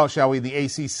 well, let's start, shall we? The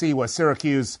ACC, where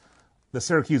the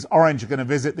Syracuse Orange are going to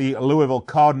visit the Louisville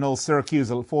Cardinals.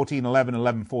 Syracuse 14-11,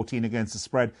 11-14 against the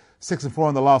spread. 6-4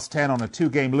 in the last 10 on a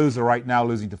 2-game loser right now,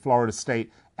 losing to Florida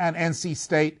State and NC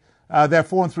State. They're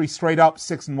 4-3 straight up,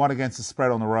 6-1 against the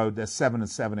spread on the road. They're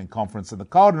 7-7 in conference. And the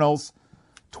Cardinals,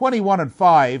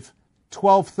 21-5,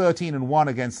 12-13-1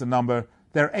 against the number.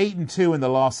 They're 8-2 in the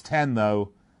last 10,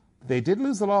 though. They did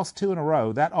lose the last 2 in a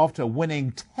row. That after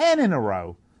winning 10 in a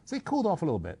row. So they cooled off a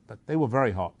little bit, but they were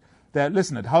very hot.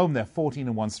 Listen, at home, they're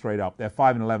 14-1 straight up. They're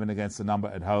 5-11 against the number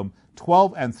at home.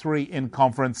 12-3 in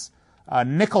conference.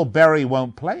 Nickelberry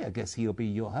won't play. I guess he'll be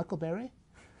your Huckleberry.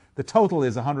 The total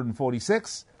is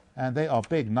 146, and they are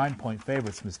big 9-point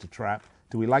favorites, Mr. Trapp.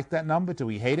 Do we like that number? Do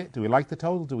we hate it? Do we like the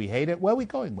total? Do we hate it? Where are we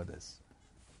going with this?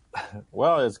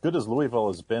 Well, as good as Louisville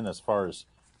has been as far as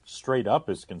straight up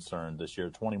is concerned this year,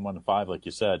 21-5, like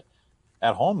you said,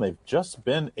 at home they've just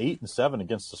been 8-7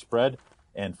 against the spread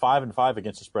and 5-5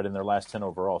 against the spread in their last 10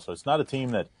 overall. So it's not a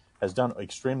team that has done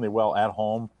extremely well at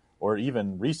home or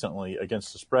even recently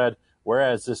against the spread,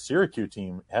 whereas this Syracuse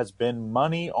team has been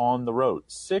money on the road,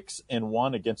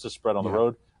 6-1 against the spread on the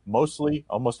road, mostly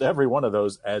almost every one of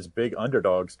those as big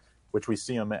underdogs, which we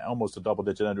see them almost a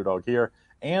double-digit underdog here.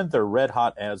 And they're red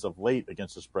hot as of late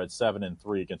against the spread,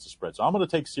 7-3 against the spread. So I'm going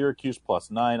to take Syracuse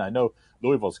 +9. I know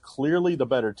Louisville's clearly the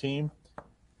better team,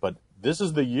 but this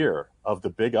is the year of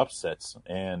the big upsets.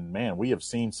 And, man, we have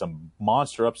seen some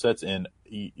monster upsets in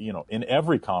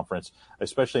every conference,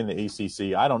 especially in the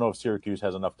ACC. I don't know if Syracuse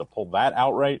has enough to pull that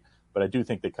outright, but I do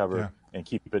think they cover and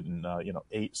keep it in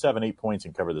 7-8 points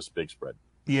and cover this big spread.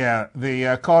 Yeah,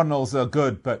 the Cardinals are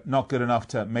good, but not good enough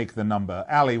to make the number.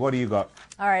 Allie, what do you got?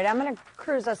 All right, I'm going to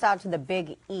cruise us out to the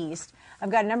Big East.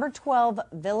 I've got number 12,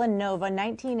 Villanova,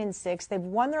 19-6. They've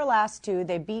won their last 2.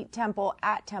 They beat Temple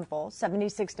at Temple,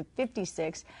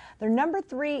 76-56. They're number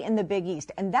 3 in the Big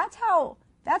East, and that's how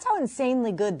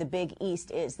insanely good the Big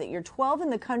East is, that you're 12 in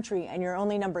the country and you're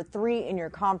only number 3 in your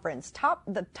conference.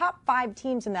 The top 5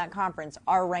 teams in that conference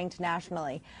are ranked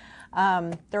nationally.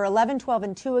 They're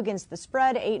 11-12-2 against the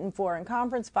spread, 8-4 in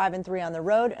conference, 5-3 on the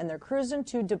road, and they're cruising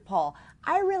to DePaul.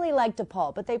 I really like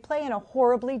DePaul, but they play in a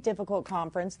horribly difficult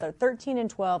conference. They're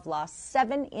 13-12, lost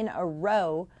 7 in a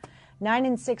row,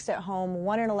 9-6 at home,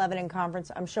 1-11 in conference.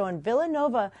 I'm showing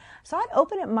Villanova. Saw it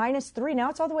open at -3. Now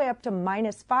it's all the way up to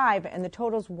 -5, and the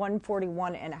total's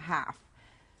 141.5.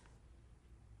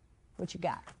 What you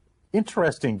got?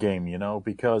 Interesting game,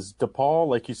 because DePaul,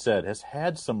 like you said, has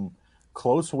had some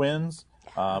close wins,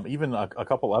 even a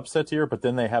couple upsets here, but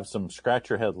then they have some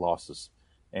scratch-your-head losses.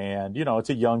 And, it's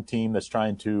a young team that's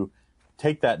trying to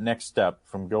take that next step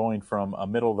from going from a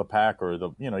middle of the pack or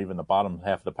even the bottom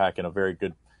half of the pack in a very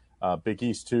good Big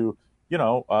East to,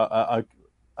 a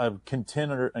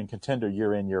contender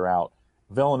year in, year out.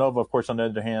 Villanova, of course, on the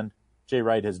other hand, Jay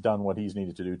Wright has done what he's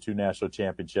needed to do, 2 national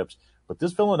championships. But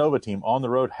this Villanova team on the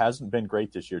road hasn't been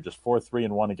great this year, just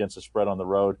 4-3-1 against the spread on the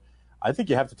road. I think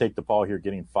you have to take DePaul here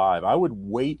getting 5. I would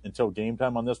wait until game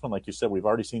time on this one. Like you said, we've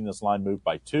already seen this line move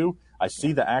by 2. I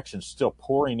see the action still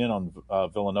pouring in on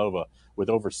Villanova with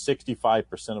over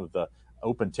 65% of the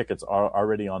open tickets are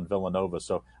already on Villanova.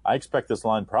 So I expect this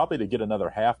line probably to get another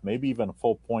half, maybe even a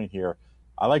full point here.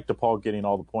 I like DePaul getting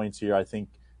all the points here. I think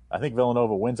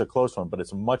Villanova wins a close one, but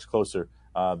it's much closer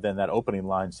than that opening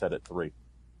line set at 3.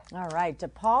 All right,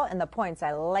 DePaul and the points.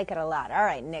 I like it a lot. All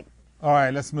right, Nick. All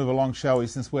right, let's move along, shall we,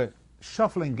 since we're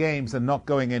shuffling games and not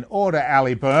going in order,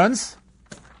 Allie Burns.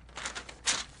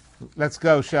 Let's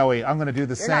go, shall we? I'm going to do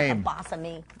the same. You're not the boss of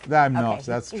me. I'm not.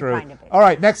 That's true. All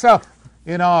right, next up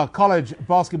in our college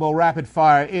basketball rapid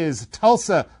fire is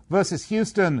Tulsa versus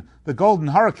Houston, the Golden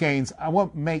Hurricanes. I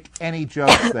won't make any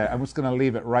jokes there. I'm just going to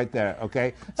leave it right there,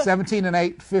 okay?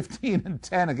 17-8,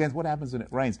 15-10 against, what happens when it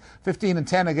rains?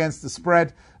 15-10 against the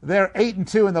spread. They're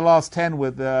 8-2 in the last 10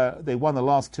 with, they won the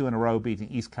last 2 in a row, beating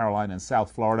East Carolina and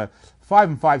South Florida.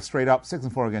 5-5 straight up,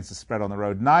 6-4 against the spread on the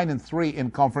road. 9-3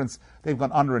 in conference. They've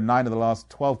gone under in 9 of the last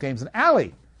 12 games. And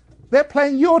Allie, they're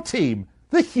playing your team,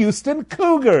 the Houston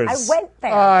Cougars. I went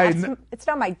there. It's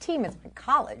not my team, it's my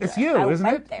college. It's you, isn't it?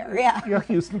 I went there, yeah. You're a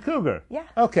Houston Cougar. Yeah.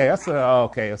 Okay, that's what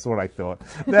I thought.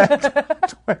 They're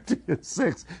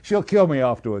 20-6. She'll kill me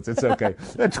afterwards. It's okay.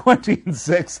 They're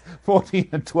 20-6,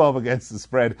 14-12 against the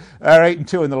spread. They're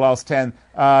 8-2 in the last 10.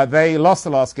 They lost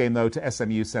the last game, though, to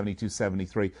SMU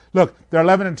 72-73. Look, they're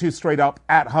 11-2 straight up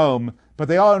at home, but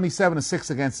they are only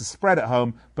 7-6 against the spread at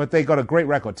home, but they got a great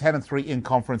record, 10-3 in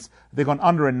conference. They've gone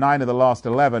under in 9 of the last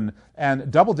 11,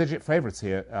 and double-digit favorites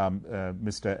here,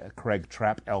 Mr. Craig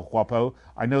Trapp El Guapo.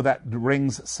 I know that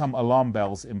rings some alarm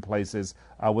bells in places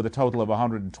with a total of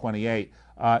 128.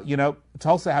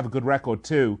 Tulsa have a good record,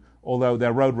 too, although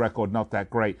their road record not that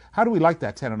great. How do we like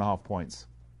that 10.5 points?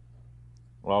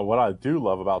 Well, what I do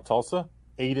love about Tulsa,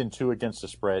 8-2 against the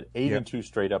spread, 8-2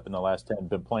 straight up in the last 10,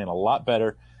 been playing a lot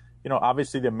better.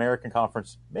 Obviously the American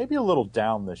Conference maybe a little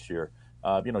down this year.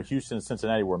 Houston and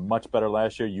Cincinnati were much better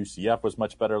last year. UCF was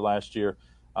much better last year.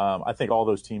 I think all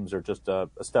those teams are just a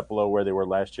step below where they were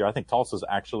last year. I think Tulsa's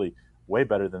actually way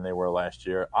better than they were last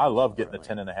year. I love getting the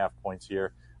 10.5 points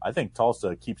here. I think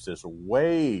Tulsa keeps this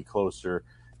way closer.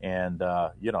 And,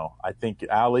 I think,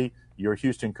 Allie, your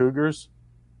Houston Cougars,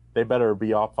 they better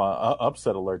be off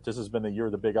upset alert. This has been the year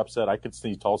of the big upset. I could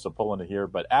see Tulsa pulling it here,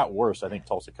 but at worst, I think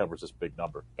Tulsa covers this big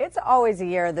number. It's always a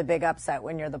year of the big upset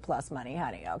when you're the plus money,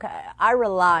 honey, okay? I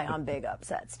rely on big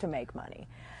upsets to make money.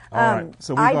 All right.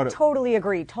 So I totally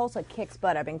agree. Tulsa kicks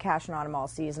butt. I've been cashing on them all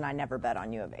season. I never bet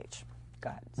on U of H. Go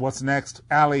ahead. What's next?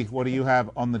 Allie, what do you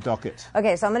have on the docket?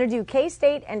 Okay, so I'm going to do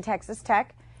K-State and Texas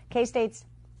Tech. K-State's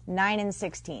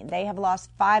 9-16. They have lost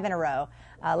 5 in a row.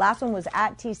 Last one was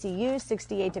at TCU,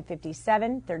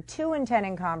 68-57. They're 2-10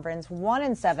 in conference,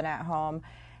 1-7 at home,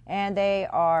 and they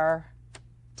are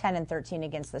 10-13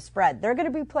 against the spread. They're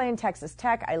going to be playing Texas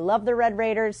Tech. I love the Red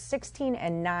Raiders,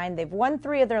 16-9. They've won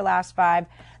 3 of their last 5.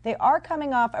 They are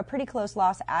coming off a pretty close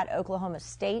loss at Oklahoma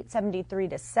State,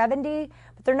 73-70.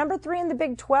 But they're number 3 in the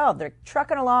Big 12. They're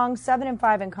trucking along,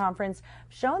 7-5 in conference.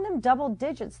 Showing them double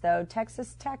digits, though.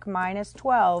 Texas Tech minus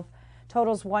 12.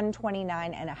 Totals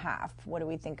 129.5. What do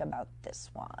we think about this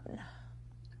one?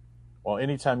 Well,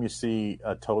 anytime you see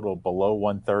a total below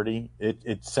 130,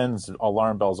 it sends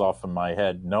alarm bells off in my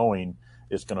head, knowing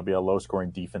it's going to be a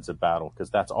low-scoring defensive battle, because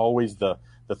that's always the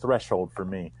threshold for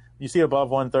me. You see above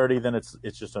 130, then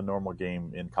it's just a normal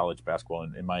game in college basketball,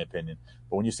 in my opinion.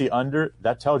 But when you see under,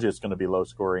 that tells you it's going to be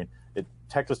low-scoring.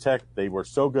 Texas Tech, they were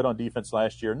so good on defense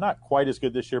last year, not quite as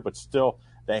good this year, but still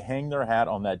they hang their hat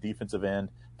on that defensive end.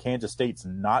 Kansas State's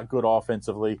not good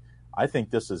offensively. I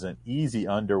think this is an easy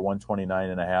under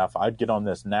 129.5. I'd get on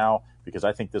this now because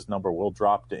I think this number will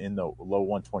drop to in the low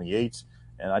 128s,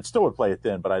 and I still would play it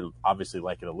then, but I obviously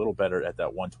like it a little better at that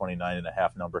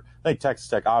 129.5 number. I think Texas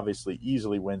Tech obviously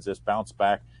easily wins this, bounce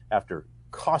back after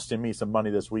costing me some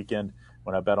money this weekend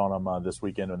when I bet on them this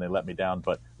weekend when they let me down.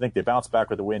 But I think they bounce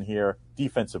back with a win here.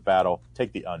 Defensive battle,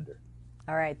 take the under.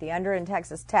 All right, the under in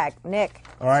Texas Tech. Nick,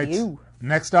 all right. You.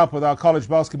 Next up with our college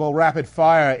basketball rapid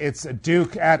fire, it's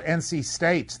Duke at NC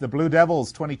State. The Blue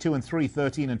Devils, 22-3,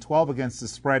 13-12 against the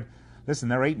spread. Listen,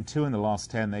 they're 8-2 in the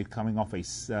last 10. They're coming off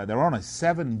they're on a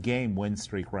 7-game win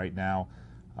streak right now.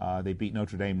 They beat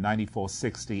Notre Dame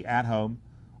 94-60 at home.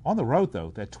 On the road,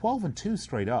 though, they're 12-2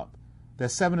 straight up. They're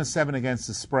 7-7 against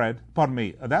the spread. Pardon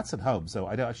me, that's at home, so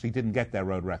I actually didn't get their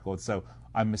road record, so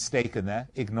I'm mistaken there.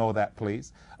 Ignore that,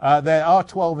 please. They are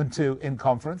 12-2 in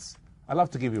conference. I love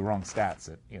to give you wrong stats.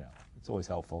 It's always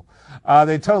helpful.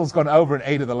 The total's gone over in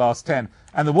 8 of the last 10.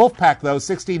 And the Wolfpack, though,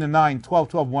 16-9,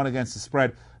 12-12-1 against the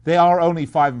spread. They are only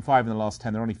 5-5 in the last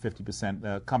 10. They're only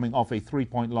 50%, coming off a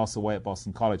 3-point loss away at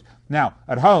Boston College. Now,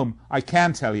 at home, I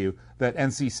can tell you that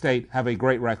NC State have a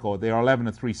great record. They are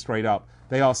 11-3 straight up.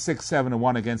 They are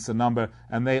 6-7-1 against the number,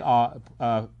 and they are,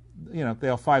 they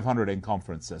are 500 in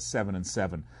conference,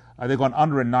 7-7. They've gone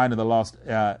under in 9 of the last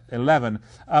 11.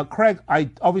 Craig,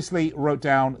 I obviously wrote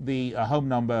down the home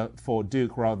number for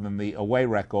Duke rather than the away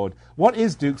record. What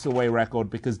is Duke's away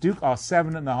record? Because Duke are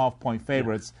 7.5-point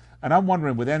favorites, and I'm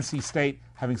wondering, with NC State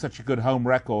having such a good home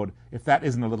record, if that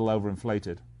isn't a little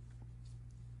overinflated.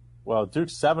 Well,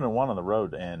 Duke's 7-1 on the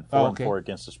road and 4-4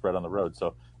 against the spread on the road.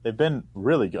 So they've been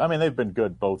really good. I mean, they've been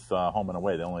good both home and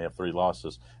away. They only have 3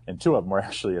 losses, and 2 of them are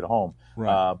actually at home.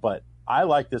 Right. But I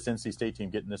like this NC State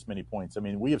team getting this many points. I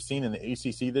mean, we have seen in the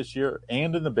ACC this year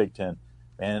and in the Big Ten,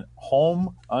 and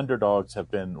home underdogs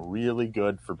have been really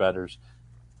good for bettors.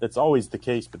 That's always the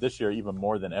case, but this year even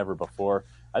more than ever before.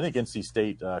 I think NC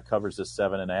State covers this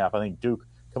 7.5. I think Duke,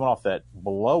 coming off that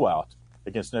blowout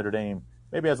against Notre Dame,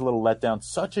 maybe has a little letdown.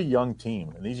 Such a young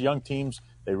team, and these young teams,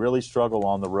 they really struggle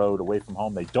on the road away from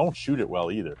home. They don't shoot it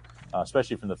well either,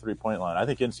 especially from the three-point line. I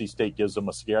think NC State gives them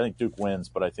a scare. I think Duke wins,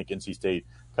 but I think NC State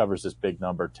covers this big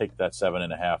number. Take that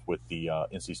 7.5 with the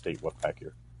NC State Wolfpack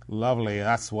here. Lovely.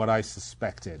 That's what I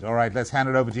suspected. All right, let's hand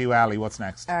it over to you, Allie. What's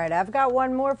next? All right, I've got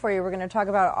one more for you. We're going to talk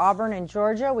about Auburn and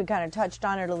Georgia. We kind of touched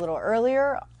on it a little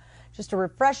earlier. Just a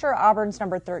refresher, Auburn's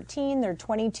number 13. They're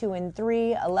 22-3,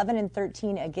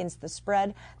 11-13 against the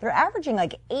spread. They're averaging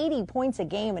like 80 points a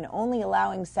game and only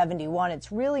allowing 71.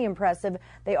 It's really impressive.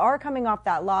 They are coming off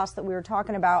that loss that we were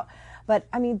talking about. But,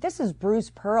 I mean, this is Bruce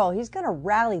Pearl. He's going to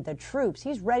rally the troops.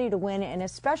 He's ready to win, and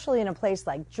especially in a place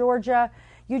like Georgia.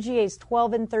 UGA's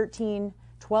 12-13.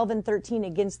 12-13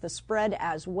 against the spread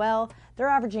as well. They're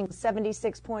averaging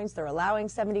 76 points. They're allowing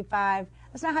 75.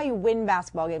 That's not how you win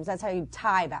basketball games. That's how you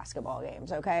tie basketball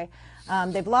games, okay?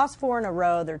 They've lost 4 in a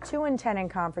row. They're 2-10 in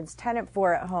conference,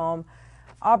 10-4 at home.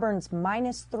 Auburn's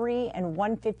 -3 and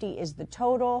 150 is the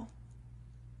total.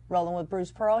 Rolling with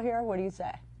Bruce Pearl here. What do you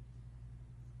say?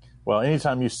 Well,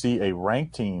 anytime you see a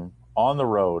ranked team on the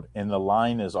road and the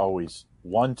line is always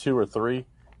 1, 2, or 3,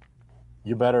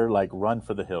 you better run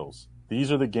for the hills. These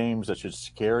are the games that should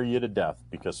scare you to death,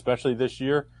 because especially this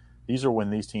year, these are when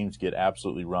these teams get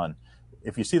absolutely run.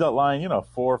 If you see that line,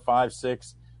 4, 5,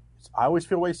 6, I always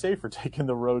feel way safer taking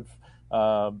the road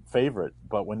favorite.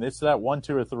 But when it's that 1,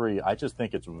 2, or 3, I just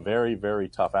think it's very, very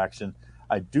tough action.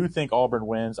 I do think Auburn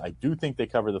wins. I do think they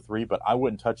cover the 3, but I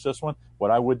wouldn't touch this one. What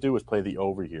I would do is play the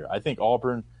over here. I think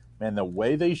Auburn, man, the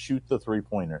way they shoot the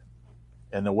three-pointer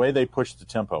and the way they push the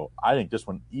tempo, I think this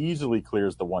one easily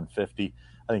clears the 150.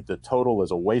 I think the total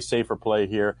is a way safer play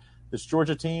here. This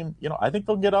Georgia team, I think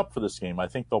they'll get up for this game. I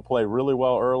think they'll play really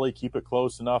well early, keep it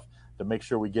close enough to make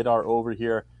sure we get our over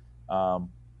here.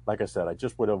 Like I said, I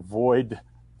just would avoid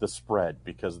the spread,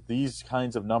 because these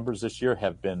kinds of numbers this year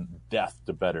have been death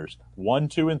to bettors. 1,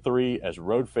 2, and 3 as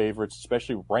road favorites,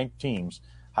 especially ranked teams,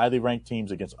 highly ranked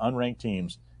teams against unranked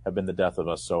teams, have been the death of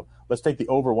us. So let's take the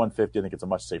over 150. I think it's a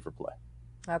much safer play.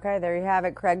 Okay, there you have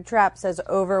it. Craig Trapp says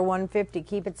over 150.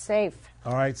 Keep it safe.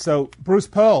 All right, so Bruce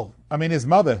Pearl, it's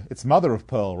mother of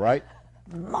Pearl, right?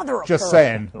 Mother of Pearl. Just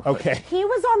saying, okay. He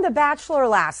was on The Bachelor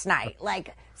last night.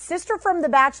 Sister from The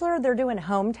Bachelor, they're doing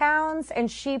hometowns, and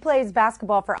she plays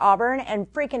basketball for Auburn,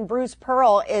 and freaking Bruce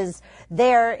Pearl is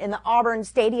there in the Auburn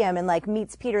Stadium and,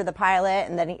 meets Peter the Pilot,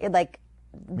 and then he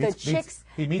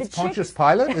meets Pontius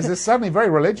Pilate? Is this suddenly very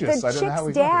religious? The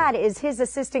chick's dad is his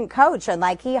assistant coach, and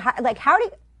how do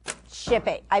you ship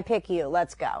it? I pick you.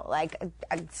 Let's go.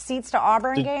 Seats to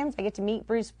Auburn games. I get to meet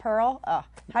Bruce Pearl.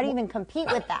 How do you even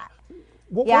compete with that?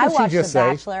 What I did watched she just The say?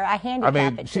 Bachelor. I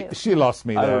handicap it too. She lost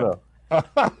me there. I don't know.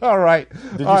 All right.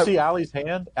 Did you see Allie's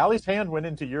hand? Allie's hand went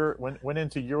into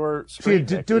your screen.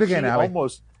 Do it again, Allie.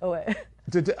 Almost. Oh, wait.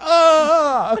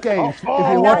 Okay. If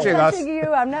you're watching us,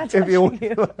 I'm not touching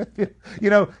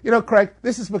you. Craig,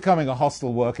 this is becoming a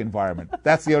hostile work environment.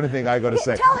 That's the only thing I got to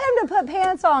say. Tell him to put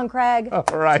pants on, Craig. All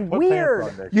right.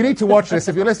 Weird. You need to watch this.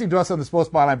 If you're listening to us on the Sports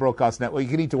Byline Broadcast Network,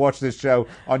 you need to watch this show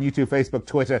on YouTube, Facebook,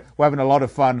 Twitter. We're having a lot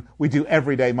of fun. We do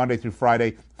every day, Monday through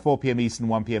Friday, 4 p.m. Eastern,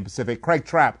 1 p.m. Pacific. Craig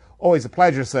Trapp, always a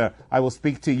pleasure, sir. I will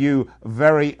speak to you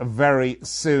very, very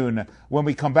soon. When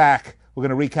we come back, we're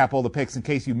going to recap all the picks in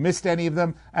case you missed any of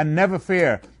them. And never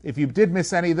fear, if you did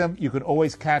miss any of them, you can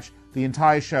always catch the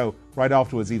entire show right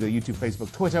afterwards, either YouTube, Facebook,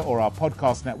 Twitter, or our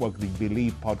podcast network, the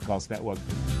Believe Podcast Network.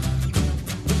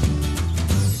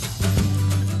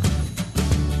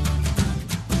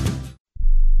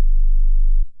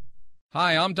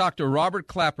 Hi, I'm Dr. Robert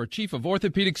Clapper, Chief of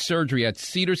Orthopedic Surgery at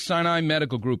Cedars-Sinai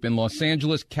Medical Group in Los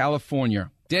Angeles,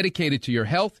 California. dedicated to your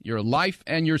health, your life,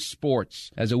 and your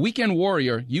sports. As a weekend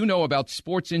warrior, you know about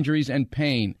sports injuries and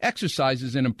pain. Exercise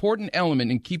is an important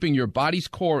element in keeping your body's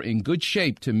core in good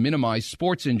shape to minimize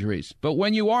sports injuries. But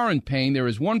when you are in pain, there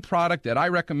is one product that I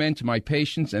recommend to my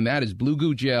patients, and that is Blue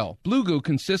Goo Gel. Blue Goo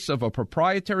consists of a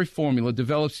proprietary formula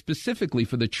developed specifically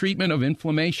for the treatment of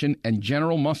inflammation and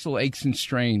general muscle aches and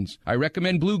strains. I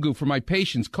recommend Blue Goo for my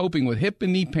patients coping with hip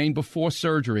and knee pain before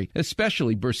surgery,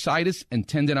 especially bursitis and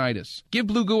tendinitis. Give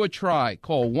Blue Goo a try.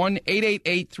 Call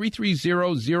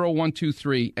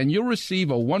 1-888-330-0123 and you'll receive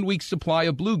a 1-week supply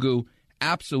of Blue Goo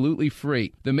absolutely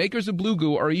free. The makers of Blue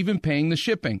Goo are even paying the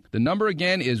shipping. The number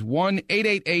again is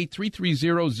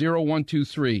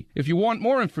 1-888-330-0123. If you want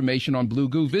more information on Blue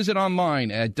Goo, visit online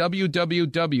at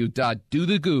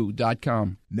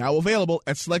www.dothegoo.com. Now available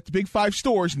at select Big 5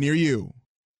 stores near you.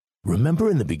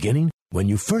 Remember in the beginning, when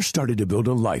you first started to build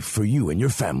a life for you and your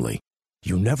family,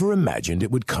 you never imagined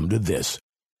it would come to this.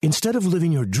 Instead of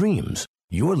living your dreams,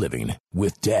 you're living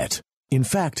with debt. In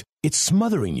fact, it's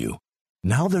smothering you.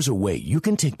 Now there's a way you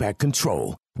can take back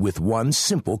control with one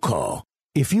simple call.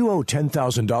 If you owe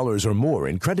 $10,000 or more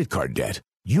in credit card debt,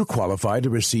 you qualify to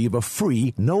receive a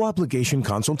free, no-obligation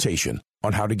consultation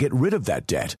on how to get rid of that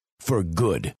debt for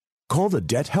good. Call the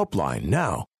Debt Helpline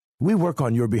now. We work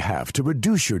on your behalf to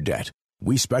reduce your debt.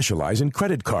 We specialize in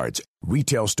credit cards,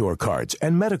 retail store cards,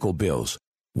 and medical bills.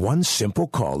 One simple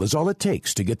call is all it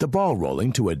takes to get the ball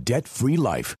rolling to a debt-free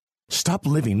life. Stop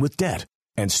living with debt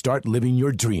and start living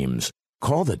your dreams.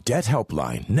 Call the Debt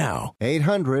Helpline now.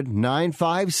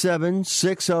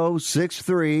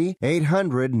 800-957-6063.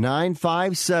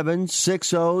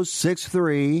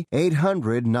 800-957-6063.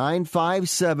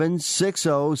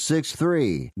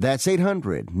 800-957-6063. That's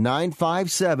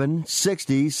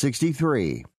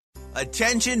 800-957-6063.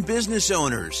 Attention business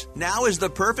owners. Now is the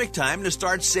perfect time to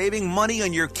start saving money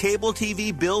on your cable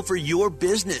TV bill for your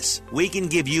business. We can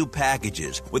give you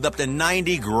packages with up to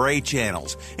 90 great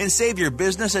channels and save your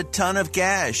business a ton of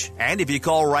cash. And if you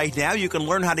call right now, you can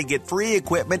learn how to get free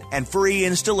equipment and free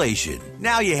installation.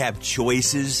 Now you have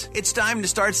choices. It's time to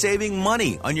start saving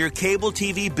money on your cable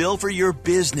TV bill for your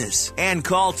business. And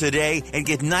call today and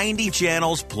get 90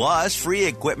 channels plus free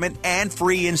equipment and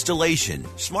free installation.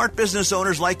 Smart business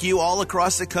owners like you all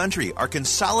across the country are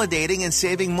consolidating and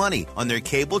saving money on their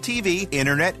cable TV,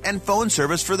 internet, and phone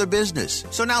service for their business.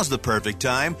 So now's the perfect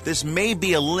time. This may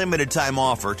be a limited time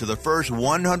offer to the first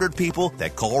 100 people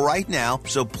that call right now,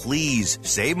 so please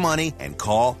save money and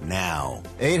call now.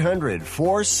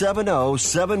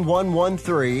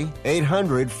 800-470-7113.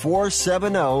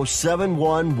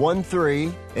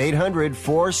 800-470-7113.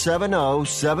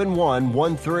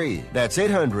 800-470-7113. That's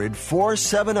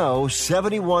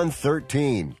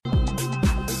 800-470-7113.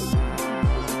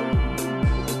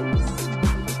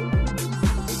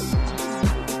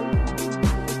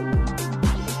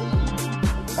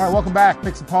 All right, welcome back.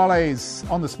 Picks and Parlays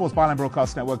on the Sports Byline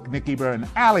Broadcast Network. Nick Eber and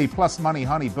Ali plus Money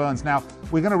Honey Burns. Now,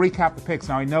 we're going to recap the picks.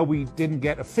 Now, I know we didn't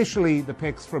get officially the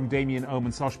picks from Damien, Ohm,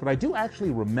 and Sosh, but I do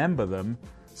actually remember them.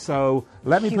 So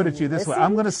let me put it to you this way.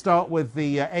 I'm going to start with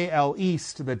the AL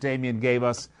East that Damien gave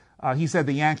us. He said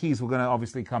the Yankees were going to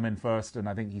obviously come in first, and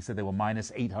I think he said they were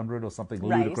minus 800 or something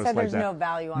ludicrous he said like there's no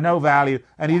value on no value.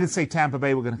 And he did say Tampa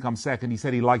Bay were going to come second. He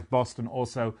said he liked Boston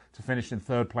also to finish in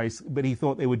third place, but he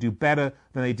thought they would do better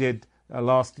than they did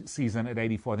last season at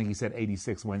 84. I think he said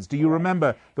 86 wins. Do you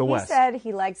remember the West? He said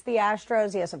he likes the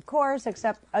Astros. Yes, of course,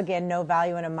 except, again, no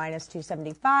value in a minus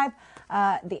 275.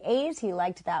 The A's, he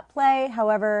liked that play.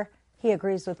 However, he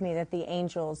agrees with me that the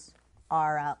Angels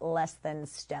are less than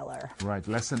stellar. Right,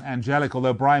 less than angelic.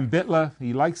 Although Brian Bitler,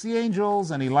 he likes the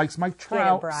Angels and he likes Mike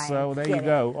Trout. So there you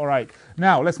go. All right.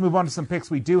 Now, let's move on to some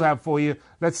picks we do have for you.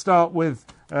 Let's start with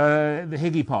the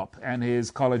Higgy Pop and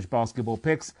his college basketball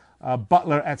picks.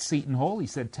 Butler at Seton Hall. He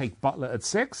said take Butler at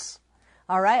 6.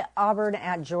 All right. Auburn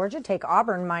at Georgia. Take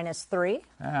Auburn minus 3.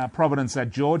 Providence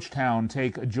at Georgetown.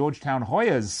 Take Georgetown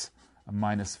Hoyas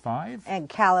minus 5. And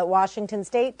Cal at Washington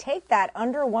State. Take that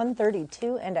under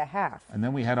 132.5. And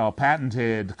then we had our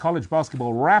patented college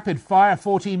basketball rapid fire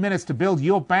 14 minutes to build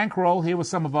your bankroll. Here were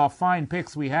some of our fine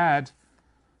picks we had.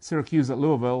 Syracuse at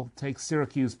Louisville. Take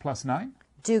Syracuse plus 9.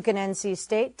 Duke and NC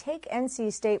State. Take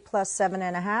NC State plus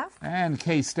 7.5. And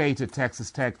K-State at Texas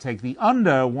Tech. Take the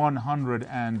under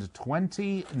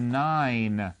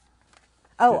 129.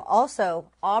 Oh, also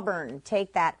Auburn.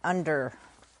 Take that under,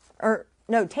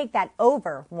 take that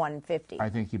over 150. I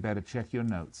think you better check your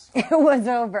notes. It was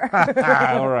over.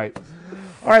 All right.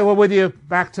 All right, we're with you.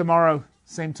 Back tomorrow.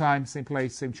 Same time, same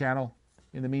place, same channel.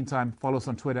 In the meantime, follow us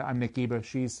on Twitter. I'm Nick Eber.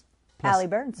 She's Ali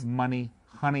Burns. Money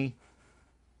Honey.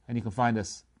 And you can find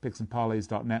us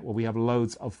picksandparlays.net, where we have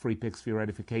loads of free picks for your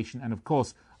edification. And, of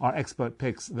course, our expert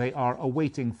picks, they are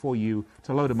awaiting for you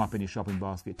to load them up in your shopping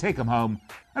basket, take them home,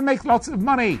 and make lots of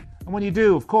money. And when you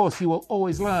do, of course, you will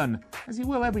always learn, as you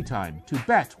will every time, to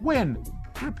bet, win,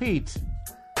 repeat.